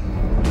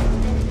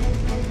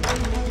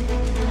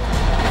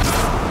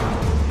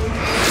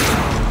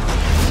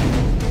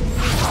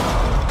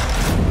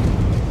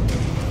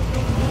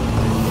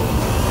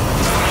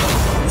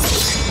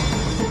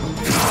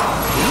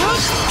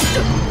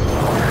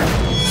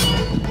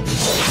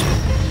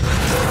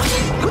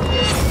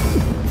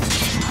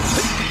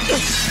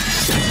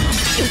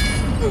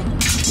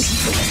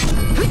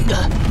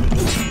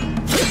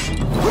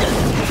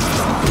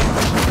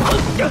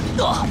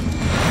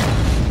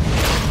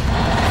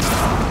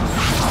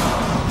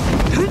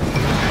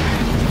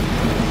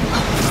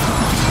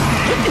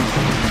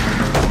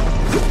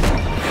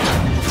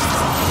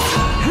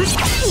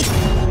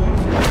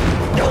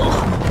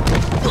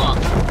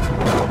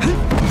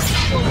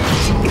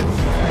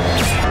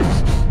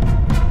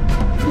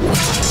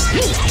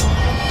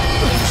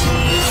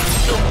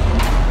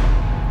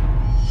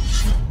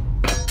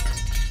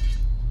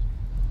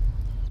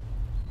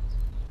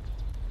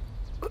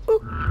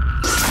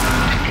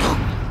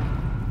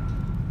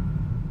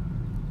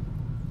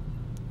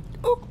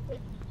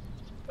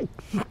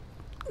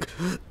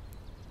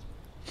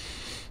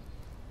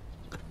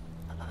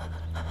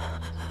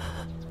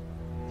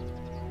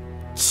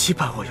击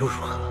败我又如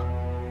何？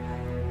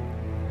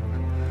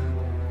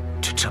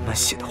这沾满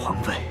血的皇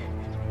位，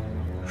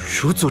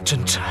如坐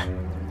针毡。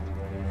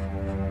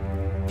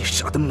你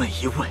杀的每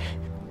一位，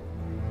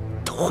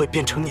都会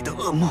变成你的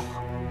噩梦。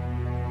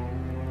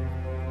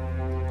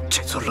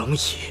这座龙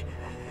椅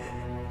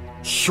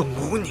永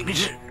无宁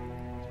日，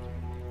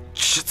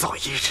迟早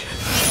一日，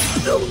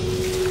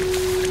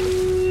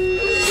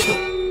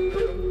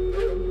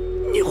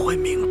你会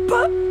明白。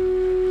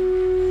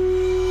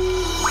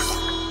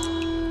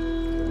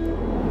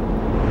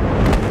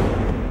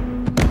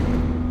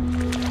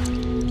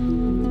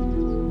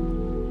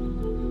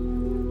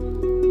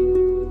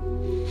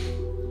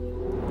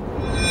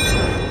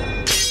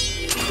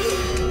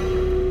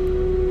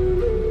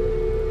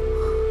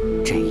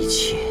这一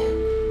切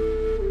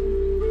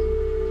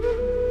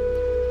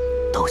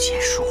都结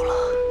束了。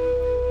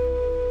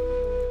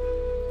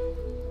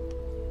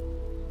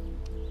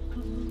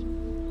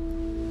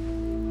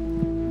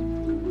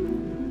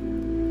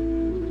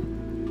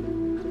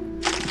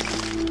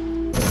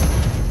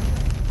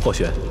霍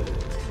玄，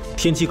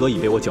天机阁已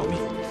被我剿灭，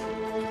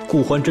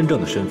顾欢真正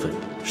的身份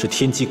是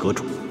天机阁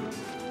主，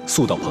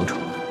速到庞城，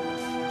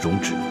容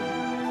止。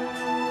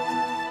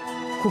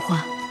顾欢，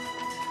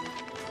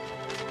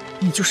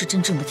你就是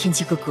真正的天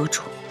机阁阁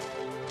主。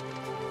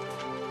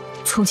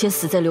从前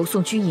死在刘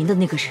宋军营的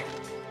那个人，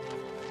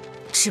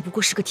只不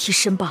过是个替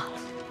身罢了。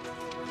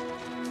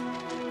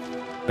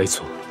没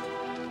错，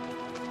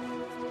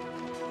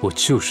我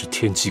就是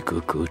天机阁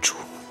阁主。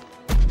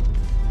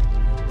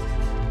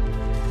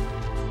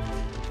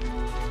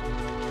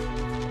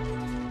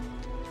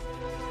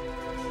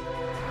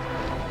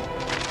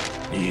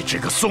你这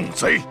个宋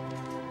贼，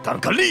胆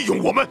敢利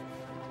用我们！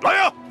来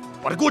呀，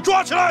把他给我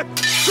抓起来！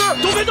是，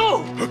都别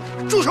动！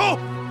住手！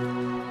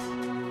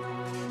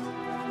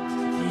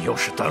你要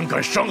是胆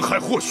敢伤害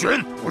霍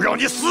玄，我让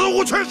你死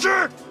无全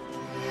尸！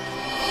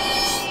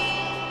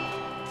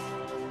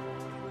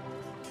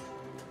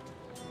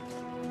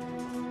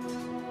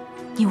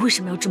你为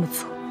什么要这么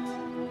做？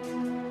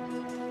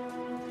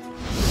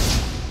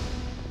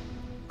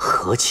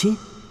和亲？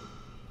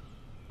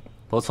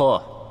不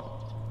错。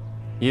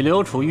以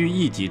刘楚玉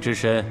一己之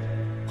身，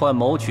换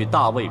谋取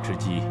大魏之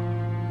机，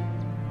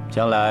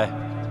将来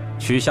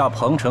取下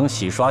彭城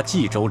洗刷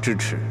冀州之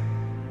耻，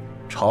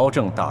朝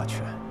政大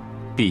权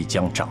必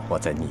将掌握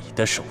在你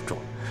的手中。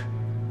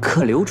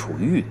可刘楚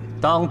玉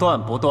当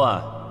断不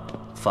断，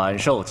反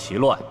受其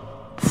乱，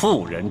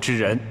妇人之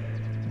仁，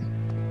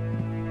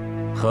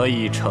何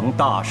以成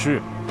大事？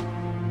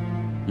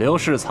刘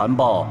氏残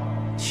暴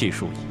气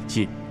数已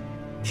尽，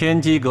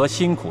天机阁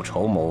辛苦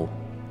筹谋，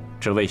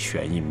只为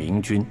选一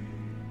明君，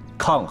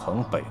抗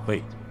衡北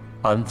魏，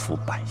安抚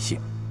百姓。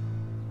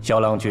萧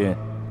郎君，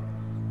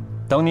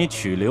等你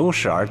娶刘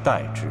氏而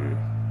代之，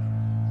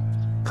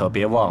可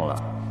别忘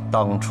了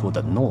当初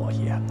的诺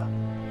言了。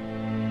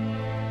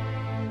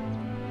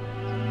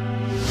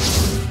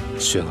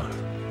轩儿，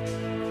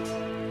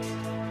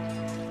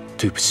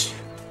对不起，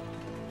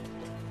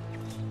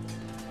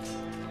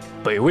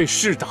北魏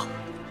势大，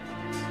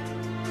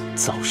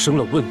早生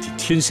了问鼎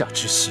天下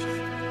之心。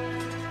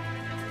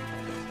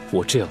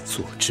我这样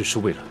做只是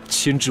为了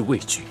牵制魏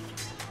军，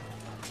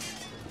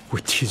为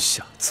天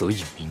下择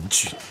一明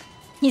君。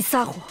你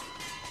撒谎！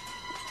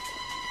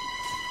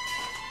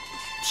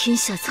天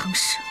下苍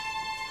生，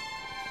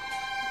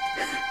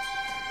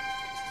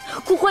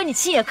顾欢，你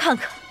亲眼看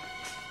看，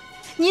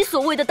你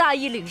所谓的大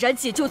义凛然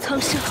解救苍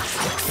生，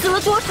死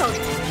了多少人？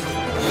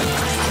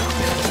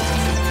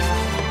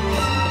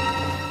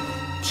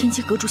天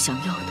机阁主想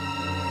要的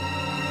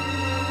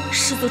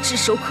是做炙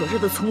手可热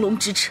的从龙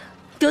之臣，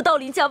得到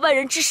凌驾万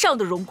人之上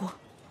的荣光。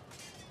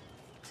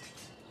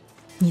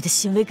你的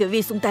行为给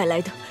魏宋带来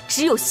的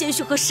只有鲜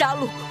血和杀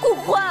戮。顾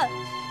欢，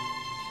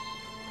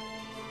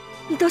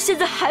你到现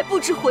在还不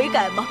知悔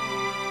改吗？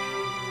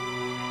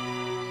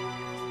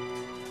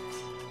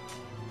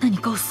那你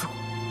告诉我，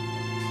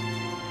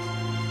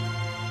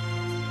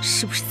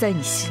是不是在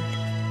你心里，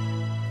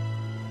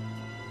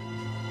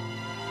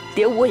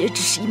连我也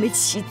只是一枚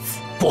棋子？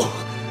不，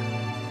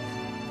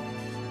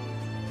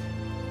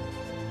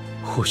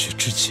或许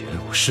之前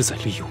我是在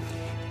利用你，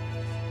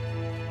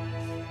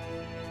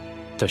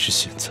但是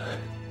现在，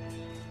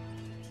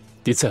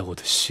你在我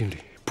的心里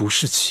不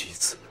是棋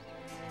子，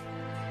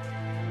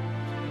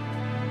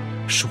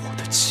是我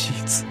的妻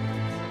子。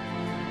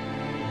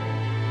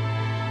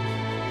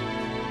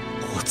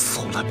我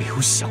从来没有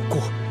想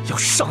过要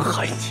伤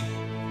害你。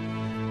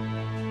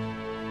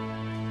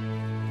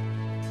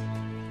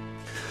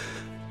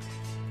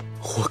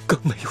我更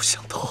没有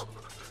想到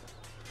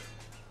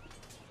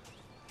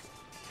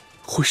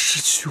会失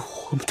去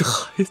我们的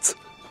孩子。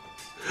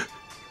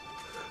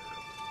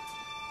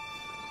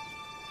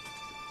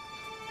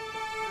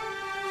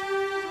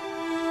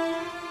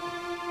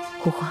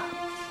顾欢，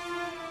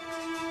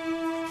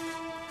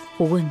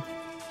我问你，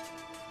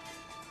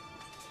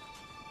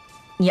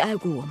你爱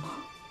过我吗？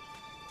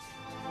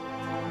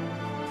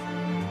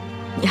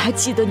你还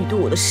记得你对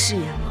我的誓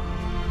言吗？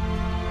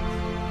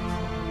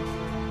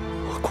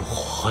顾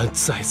欢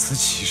在此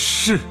起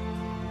誓，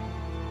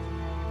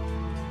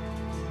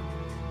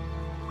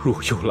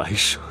若有来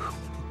生，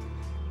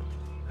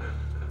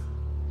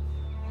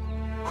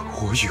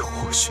我与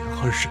霍玄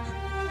二人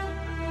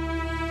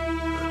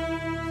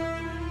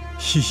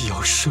亦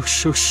要生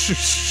生世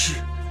世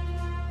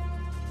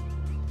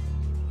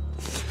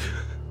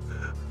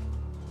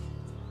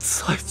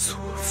再做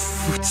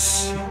夫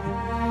妻。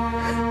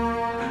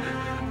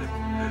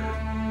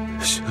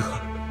玄儿，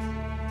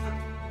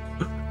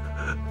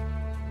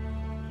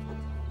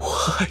我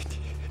爱你。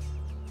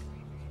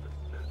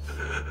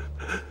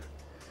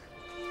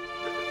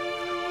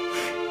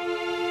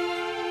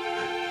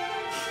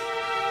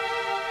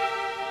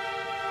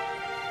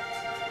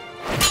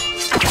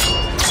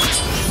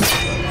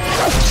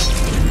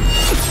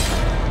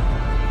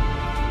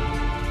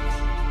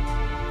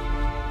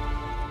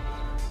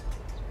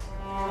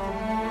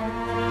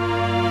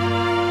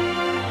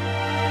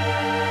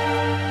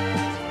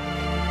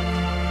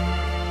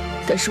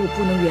但是我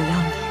不能原谅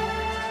你。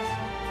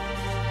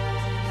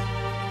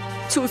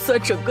就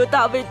算整个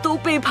大魏都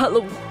背叛了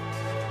我，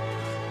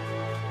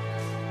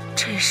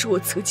这也是我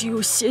曾经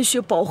用鲜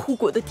血保护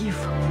过的地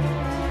方。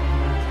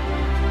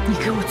你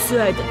给我最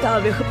爱的大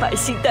魏和百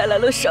姓带来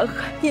了伤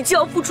害，你就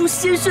要付出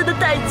鲜血的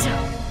代价。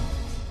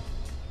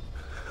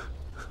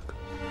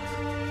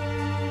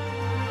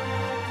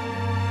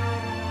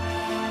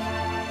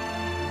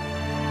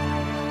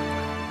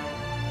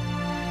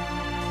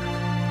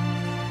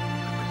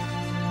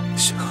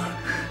玄儿，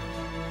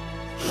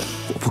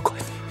我不管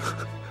你，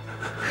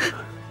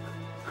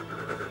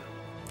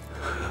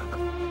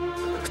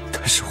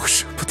但是我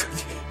舍不得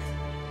你。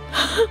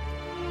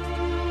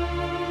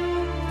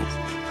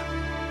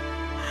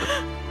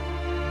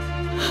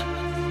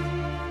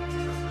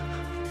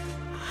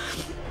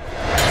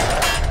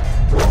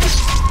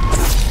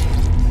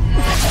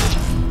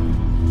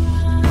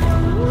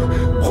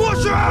霍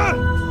玄！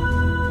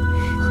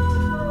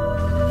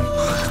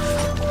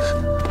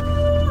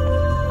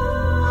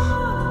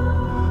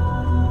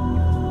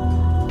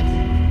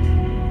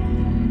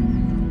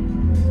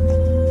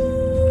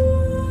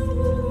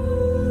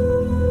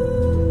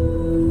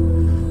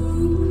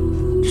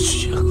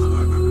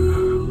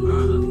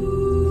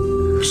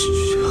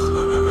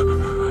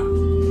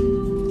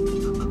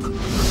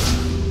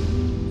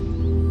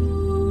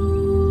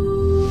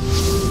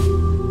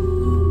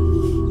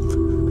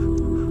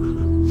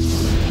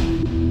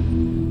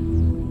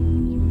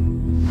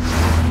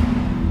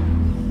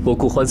我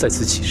顾欢在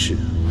此起誓，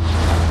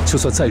就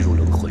算再入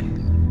轮回，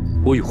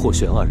我与霍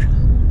玄二人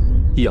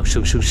亦要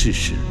生生世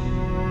世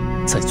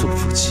再做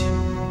夫妻。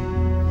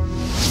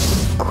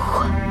顾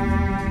欢，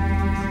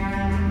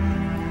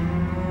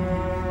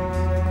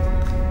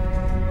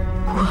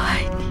我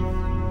爱你。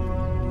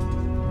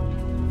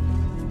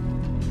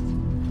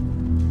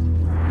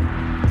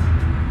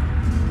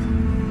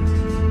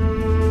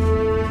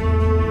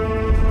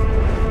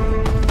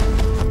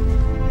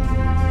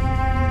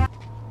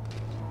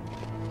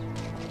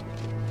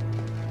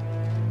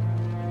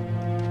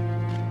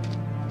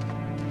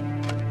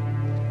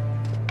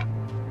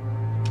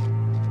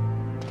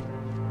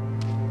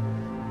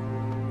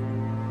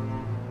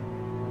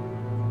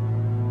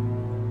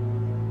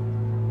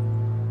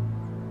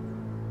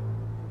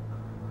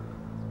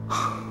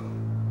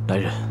来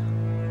人，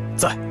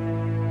在，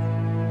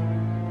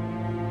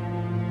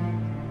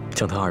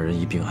将他二人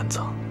一并安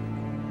葬。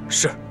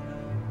是。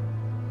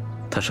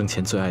他生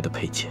前最爱的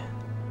佩剑，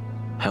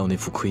还有那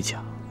副盔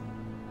甲，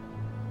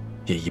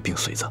也一并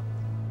随葬。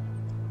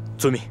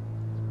遵命。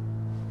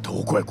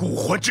都怪顾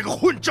欢这个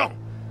混账！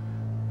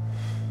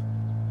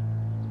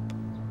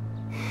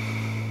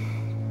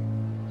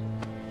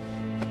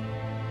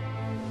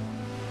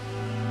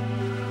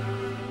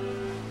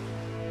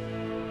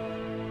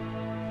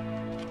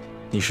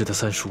你是他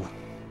三叔，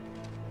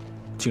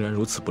竟然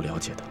如此不了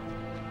解他。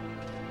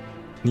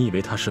你以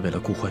为他是为了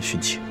顾欢殉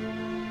情？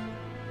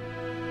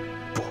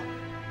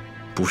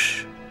不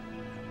是。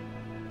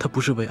她不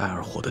是为爱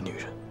而活的女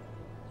人。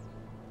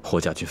霍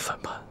家军反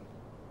叛，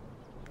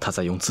他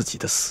在用自己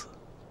的死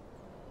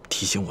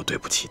提醒我对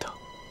不起他，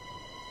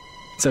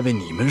在为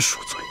你们赎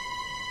罪，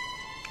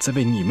在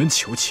为你们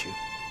求情。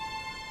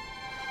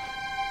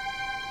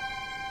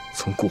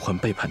从顾欢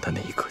背叛他那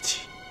一刻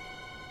起，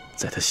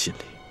在他心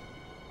里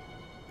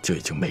就已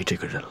经没这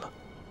个人了。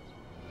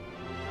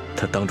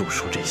他当众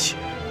说这些，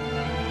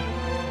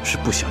是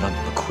不想让你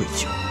们愧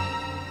疚。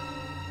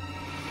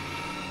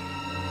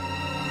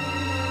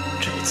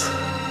这一次，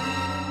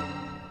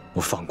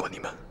我放过你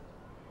们，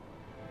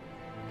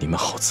你们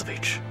好自为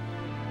之。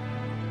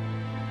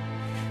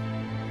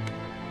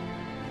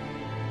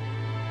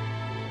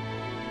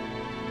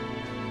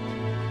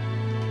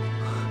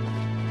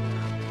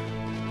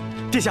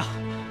殿下，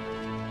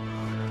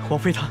王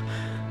妃她，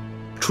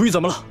楚玉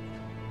怎么了？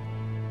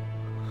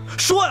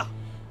说呀！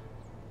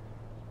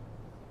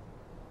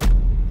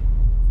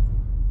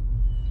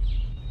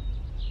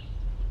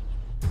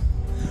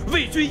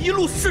魏军一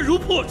路势如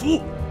破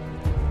竹，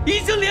已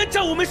经连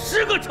占我们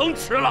10个城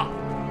池了。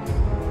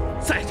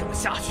再这么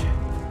下去，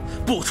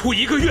不出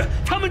1个月，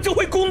他们就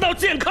会攻到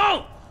建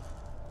康。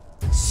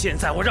现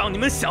在我让你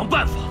们想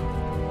办法，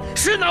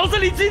是脑子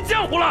里进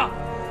浆糊了，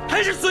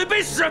还是嘴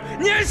被屎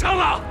粘上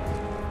了？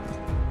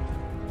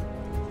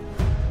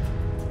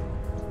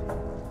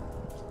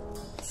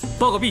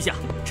报告陛下，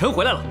臣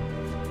回来了。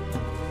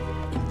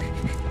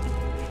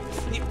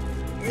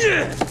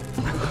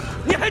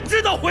你还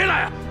知道回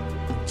来啊？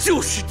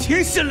就是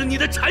听信了你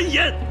的谗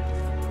言。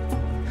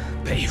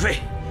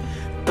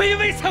北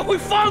魏才会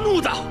发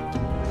怒的。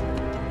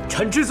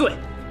臣知罪。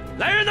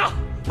来人呐，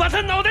把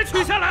他脑袋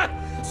取下来，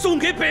送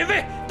给北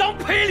魏当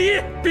赔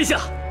礼。陛下，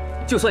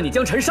就算你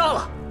将臣杀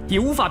了，也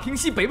无法平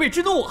息北魏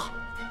之怒啊！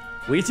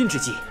为今之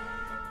计，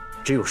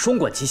只有双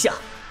管齐下，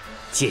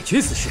解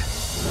决此事。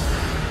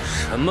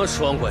什么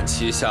双管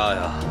齐下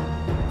呀？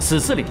此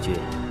次领军，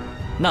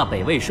那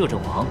北魏摄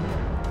政王，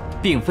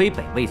并非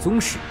北魏宗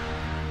室。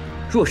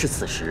若是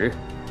此时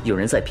有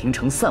人在平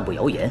城散布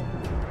谣言，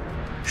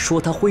说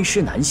他挥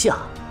师南下，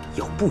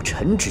有不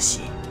臣之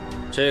心。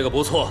这个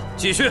不错，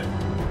继续。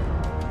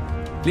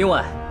另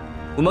外，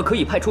我们可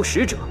以派出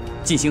使者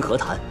进行和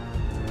谈。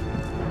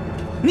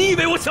你以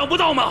为我想不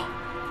到吗？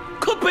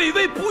可北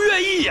魏不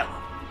愿意呀。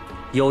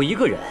有一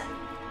个人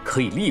可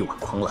以力挽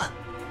狂澜。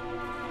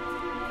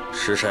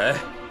是谁？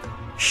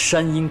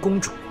山阴公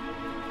主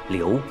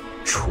刘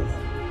楚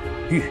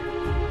玉。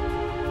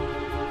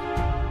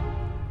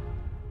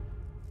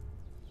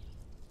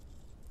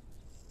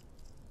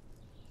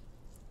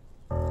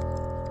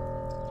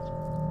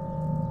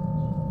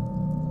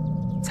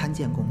参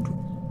见公主。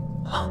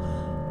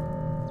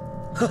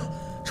哼，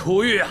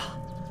楚玉啊，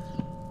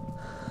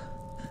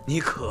你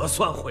可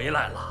算回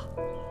来了。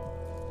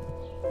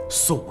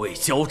宋魏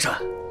交战，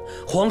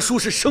皇叔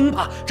是生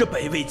怕这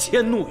北魏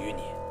迁怒于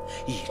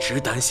你，一直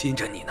担心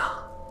着你呢。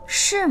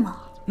是吗？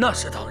那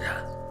是当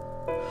然。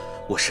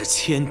我是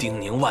千叮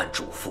咛万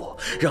嘱咐，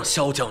让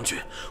萧将军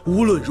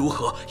无论如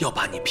何要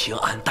把你平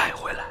安带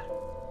回来。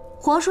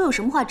皇叔有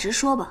什么话直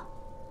说吧，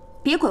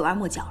别拐弯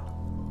抹角了。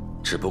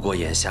只不过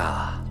眼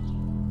下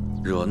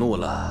惹怒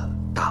了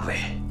大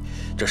魏，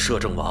这摄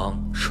政王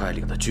率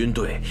领的军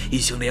队已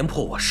经连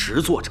破我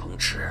10座城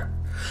池，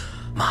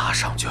马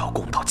上就要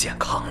攻到建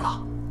康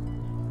了。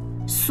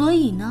所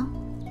以呢？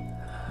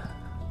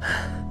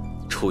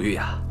楚玉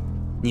啊，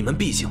你们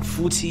毕竟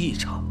夫妻一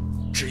场，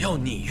只要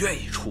你愿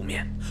意出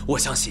面，我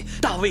相信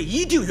大魏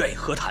一定愿意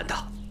和谈的。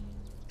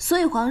所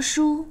以皇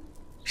叔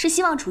是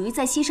希望楚玉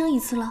再牺牲一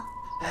次了？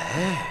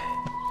哎，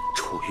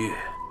楚玉，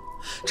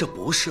这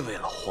不是为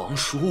了皇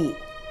叔，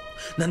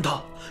难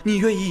道你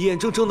愿意眼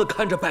睁睁地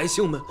看着百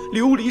姓们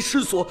流离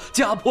失所、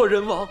家破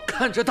人亡，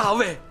看着大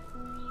魏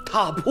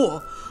踏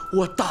破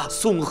我大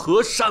宋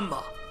河山吗？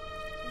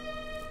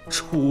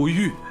楚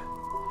玉，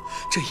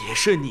这也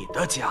是你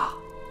的家，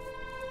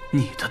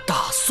你的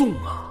大宋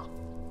啊！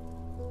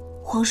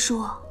皇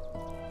叔，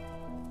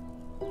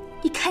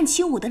你看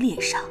清我的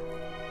脸上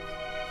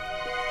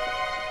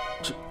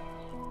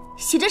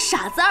写着“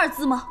傻子”2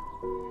字吗？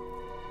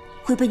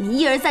会被你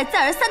一而再、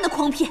再而三的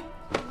诓骗。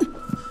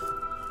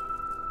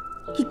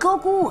你高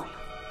估我了，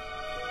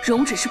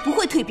容止是不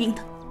会退兵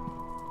的，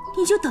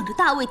你就等着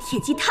大魏铁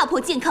骑踏破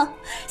建康，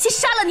先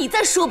杀了你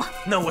再说吧。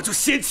那我就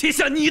先切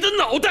下你的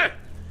脑袋，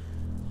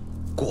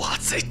挂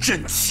在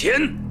阵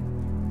前。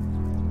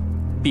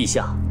陛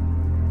下，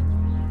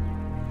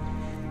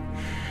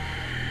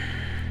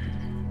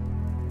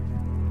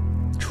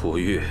楚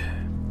玉，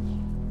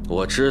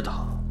我知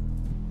道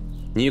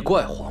你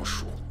怪皇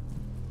叔，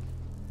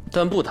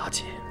但不打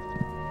紧。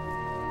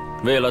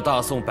为了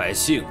大宋百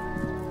姓，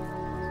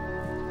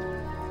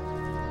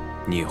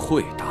你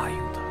会答应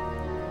的。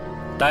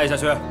带下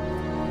去。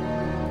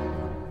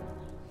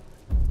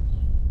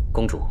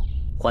公主，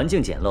环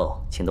境简陋，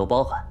请多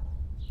包涵。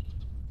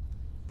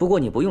不过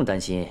你不用担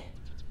心，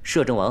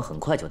摄政王很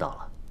快就到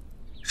了。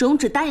容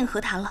止答应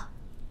和谈了。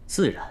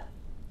自然，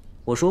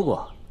我说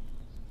过，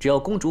只要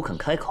公主肯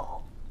开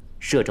口，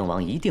摄政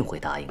王一定会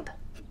答应的。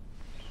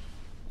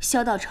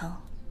萧道成，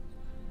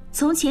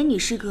从前你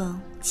是个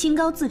清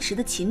高自持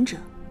的勤者，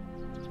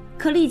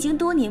可历经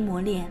多年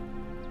磨练，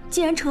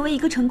竟然成为一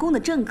个成功的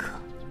政客，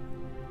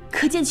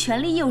可见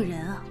权力诱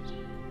人啊！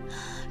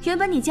原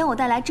本你将我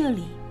带来这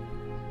里，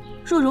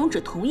若容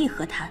止同意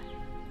和谈，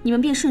你们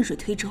便顺水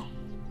推舟；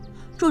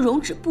若容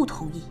止不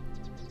同意，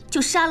就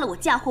杀了我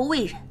嫁祸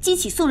魏人，激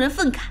起宋人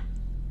愤慨，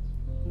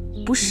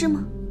不是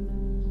吗？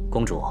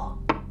公主，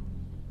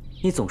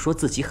你总说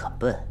自己很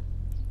笨，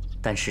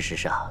但事实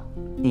上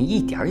你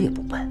一点儿也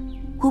不笨。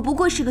我不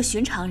过是个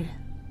寻常人，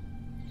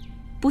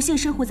不幸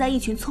生活在一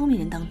群聪明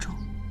人当中，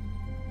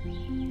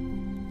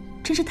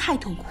真是太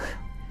痛苦了。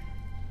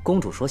公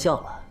主说笑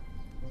了，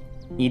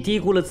你低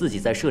估了自己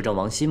在摄政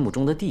王心目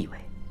中的地位。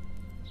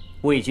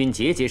魏军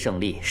节节胜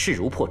利，势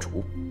如破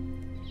竹。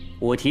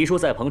我提出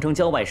在彭城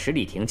郊外10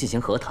里亭进行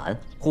和谈，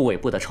护卫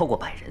不得超过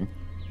100人。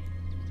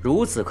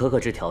如此苛刻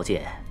之条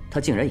件，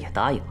他竟然也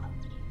答应了。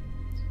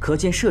可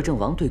见摄政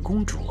王对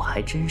公主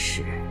还真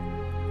是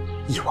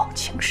一往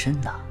情深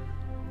呐。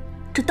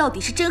这到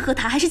底是真和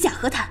谈还是假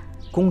和谈？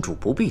公主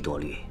不必多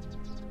虑，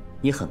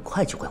你很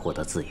快就会获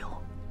得自由。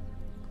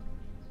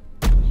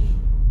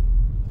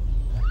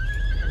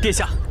殿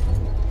下，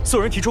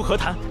宋人提出和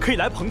谈，可以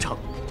来彭城，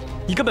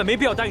你根本没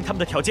必要答应他们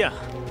的条件啊。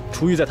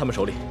楚玉在他们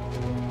手里，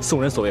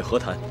宋人所谓和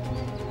谈，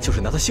就是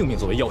拿他性命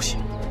作为要挟。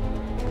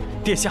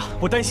殿下，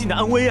我担心你的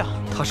安危啊。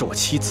她是我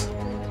妻子，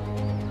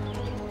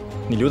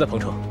你留在彭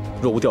城，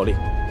若无调令，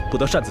不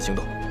得擅自行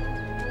动。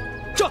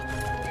这，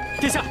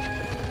殿下，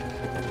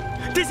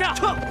殿下，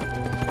撤！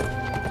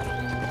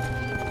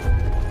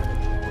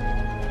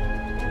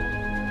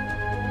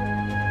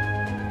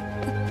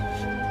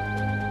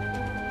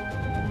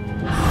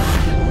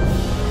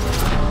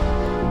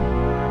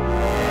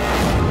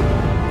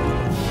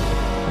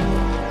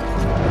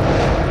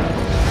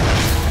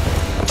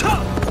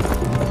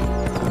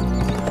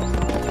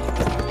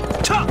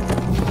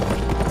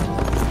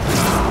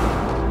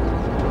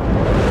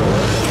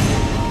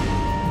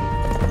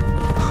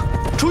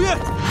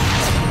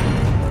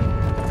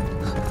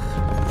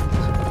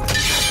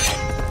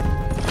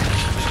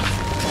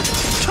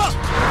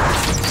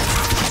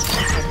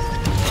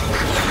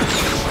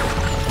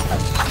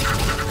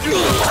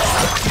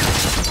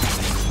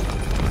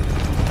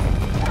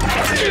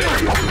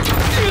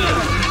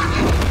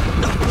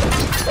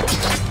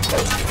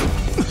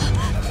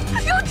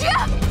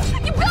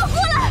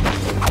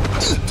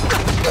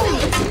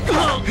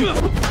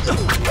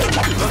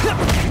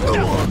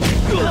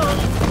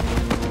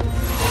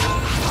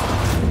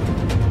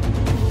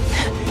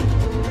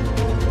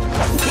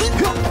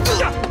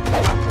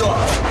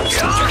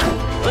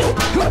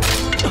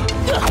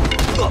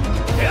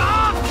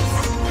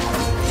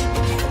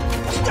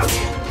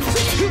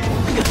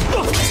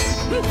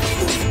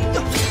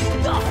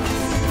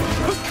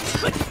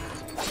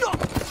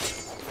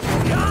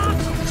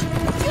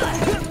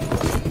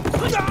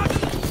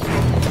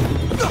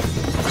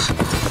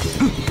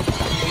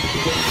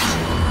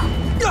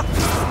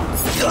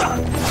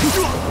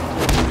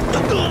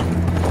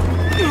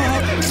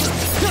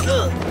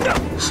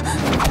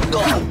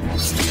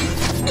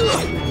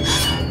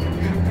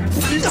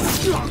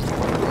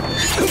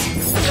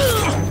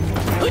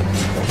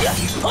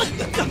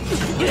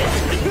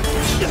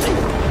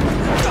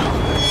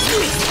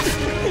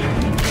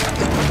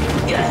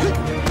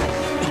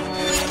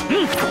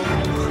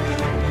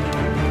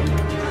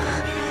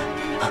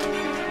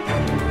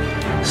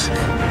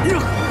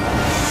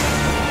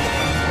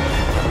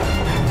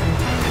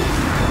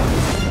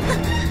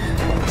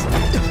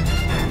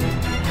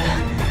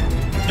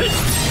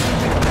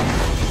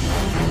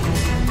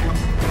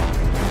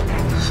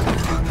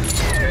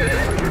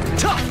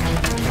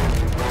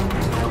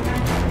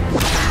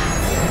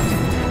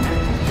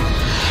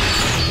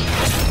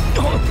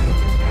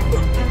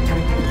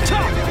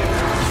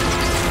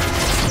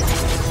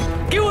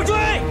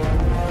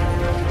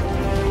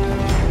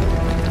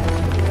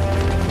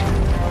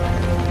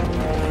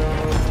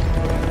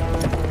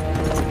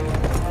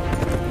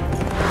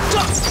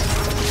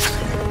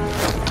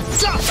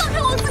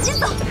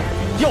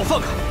要我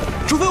放开，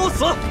除非我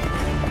死。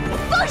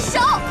放手！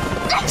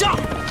这样，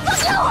放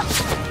开我！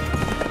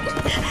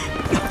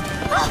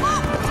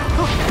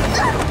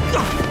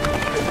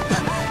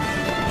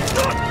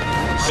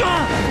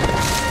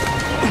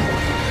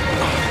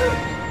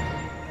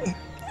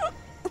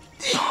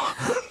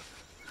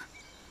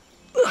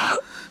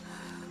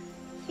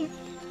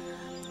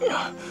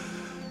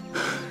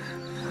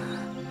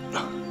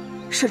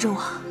摄政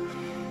王，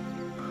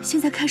现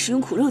在开始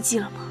用苦肉计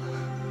了吗？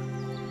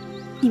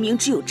你明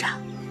知有诈，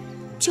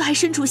却还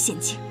身处险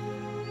境，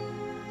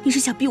你是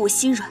想逼我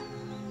心软，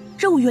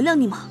让我原谅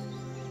你吗？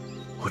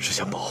我只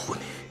想保护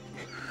你。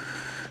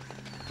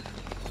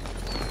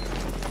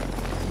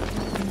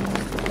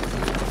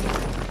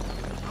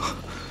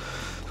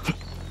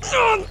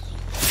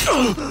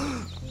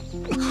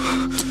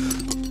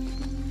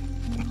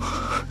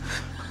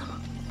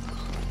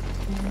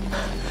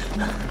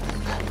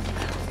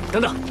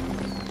等等，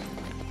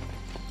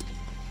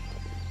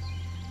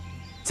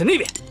在那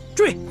边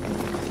追！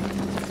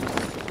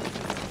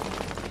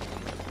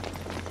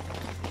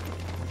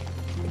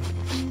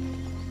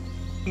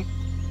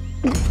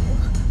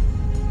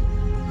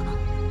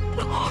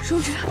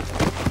荣止，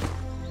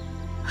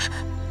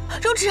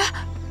荣止，荣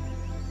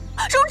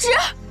止，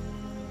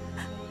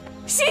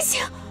醒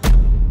醒！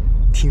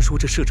听说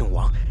这摄政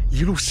王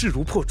一路势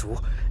如破竹，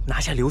拿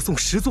下刘宋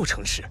10座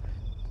城市，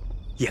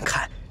眼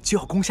看就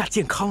要攻下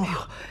建康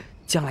了。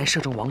将来摄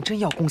政王真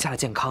要攻下了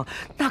建康，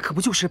那可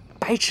不就是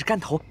百尺竿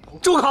头？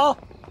住口！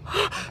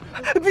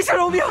陛下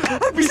饶命！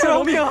陛下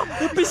饶命！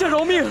陛下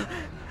饶命！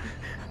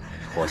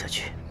活下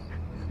去，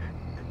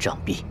杖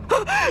毙！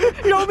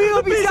饶命啊！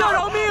陛下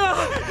饶命啊！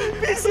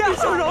陛下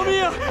饶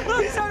命啊！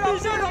陛下饶命啊！陛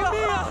下饶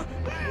命啊！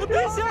陛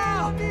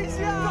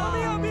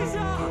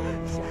下！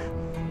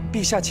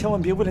陛下千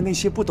万别为了那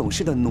些不懂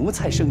事的奴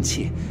才生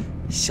气，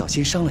小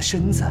心伤了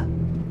身子。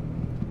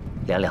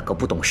连2个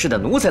不懂事的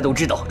奴才都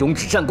知道荣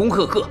止战功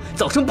赫赫，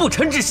早生不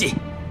臣之心，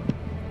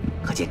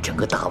可见整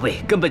个大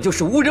魏根本就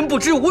是无人不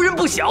知，无人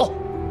不晓。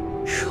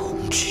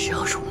荣止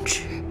啊，荣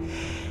止，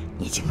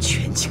你竟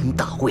权倾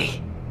大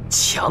魏，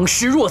强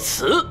势若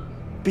此！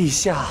陛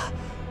下，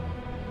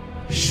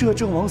摄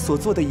政王所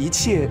做的一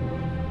切，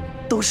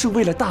都是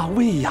为了大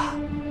魏呀。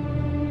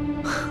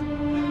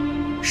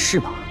是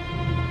吗？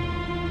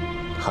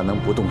他能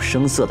不动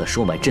声色地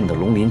收买朕的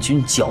龙联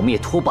军，剿灭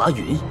拓跋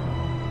云？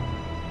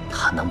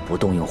他能不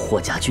动用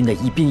霍家军的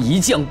1兵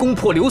1将攻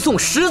破刘宋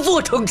10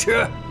座城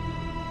池？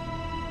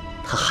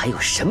他还有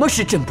什么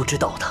是朕不知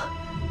道的？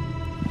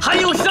还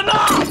有什么？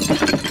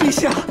陛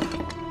下，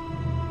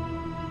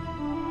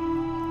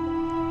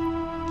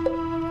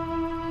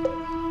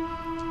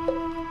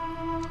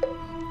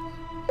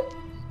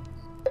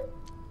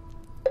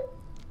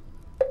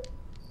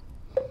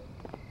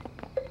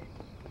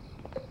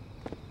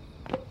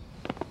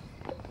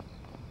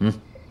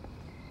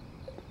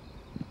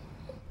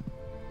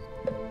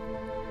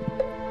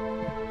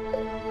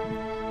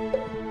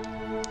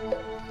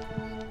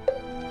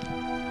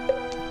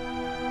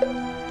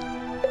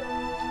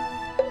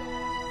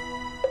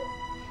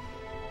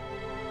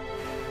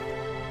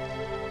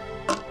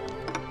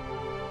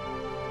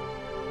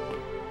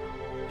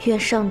愿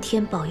上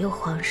天保佑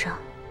皇上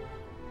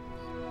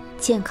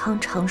健康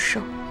长寿，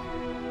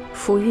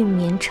福运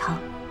绵长。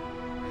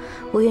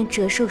我愿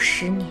折寿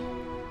10年，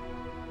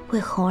为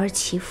红儿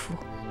祈福。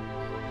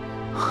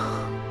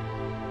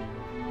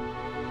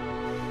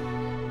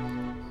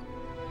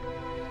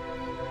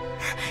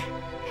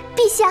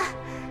陛下，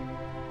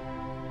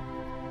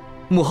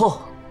母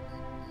后，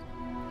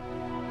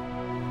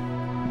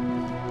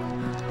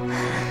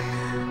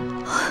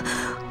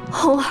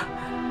红儿。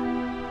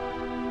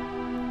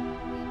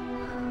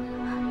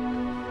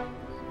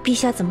陛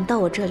下怎么到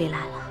我这里来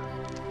了？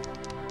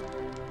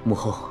母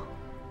后，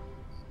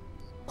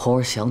红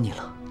儿想你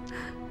了。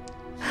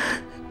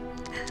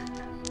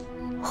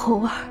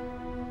红儿，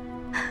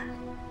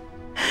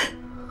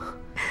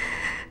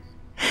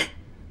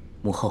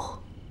母后，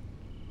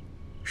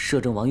摄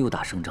政王又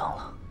打胜仗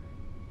了。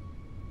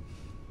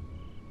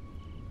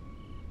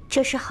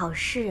这是好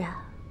事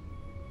啊。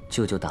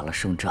舅舅打了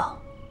胜仗，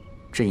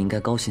朕应该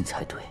高兴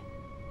才对。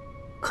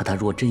可他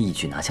若真一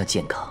举拿下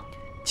建康，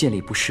建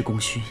立不失功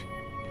勋，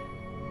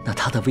那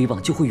他的威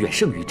望就会远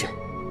胜于朕。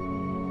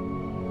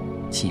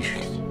今日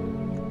里，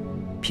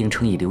平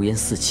城已流言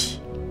四起，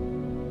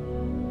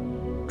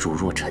主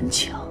若臣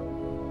强，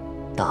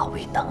大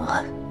魏难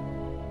安。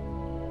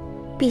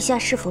陛下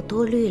是否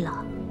多虑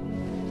了？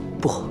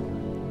不，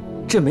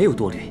朕没有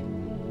多虑。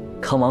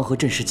康王和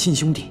朕是亲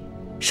兄弟，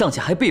尚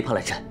且还背叛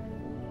了朕，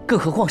更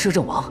何况摄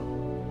政王？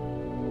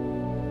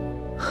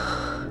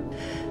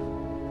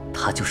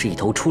他就是一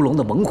头出笼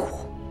的猛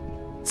虎，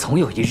总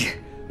有一日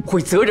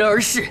会择人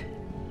而噬。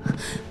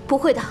不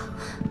会的，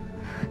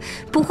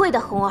不会的，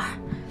红儿。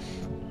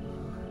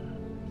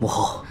母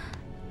后，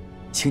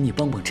请你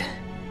帮帮朕。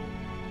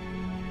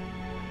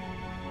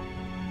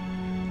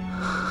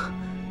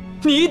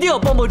你一定要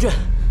帮帮朕。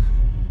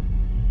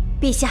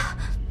陛下，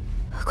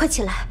快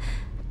起来，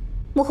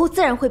母后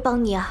自然会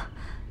帮你啊！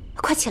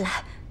快起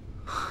来。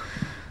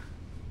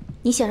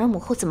你想让母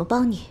后怎么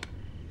帮你？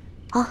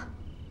啊？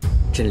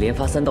朕连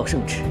发3道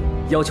圣旨，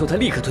要求他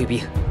立刻退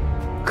兵，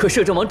可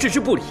摄政王置之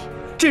不理，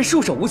朕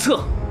束手无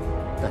策。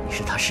但你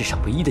是他世上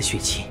唯一的血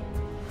亲，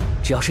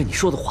只要是你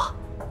说的话，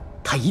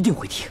他一定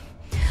会听。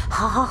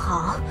好，好，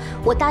好，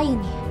我答应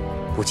你。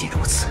不仅如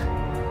此，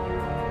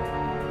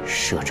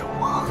摄政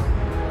王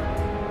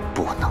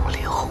不能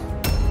留。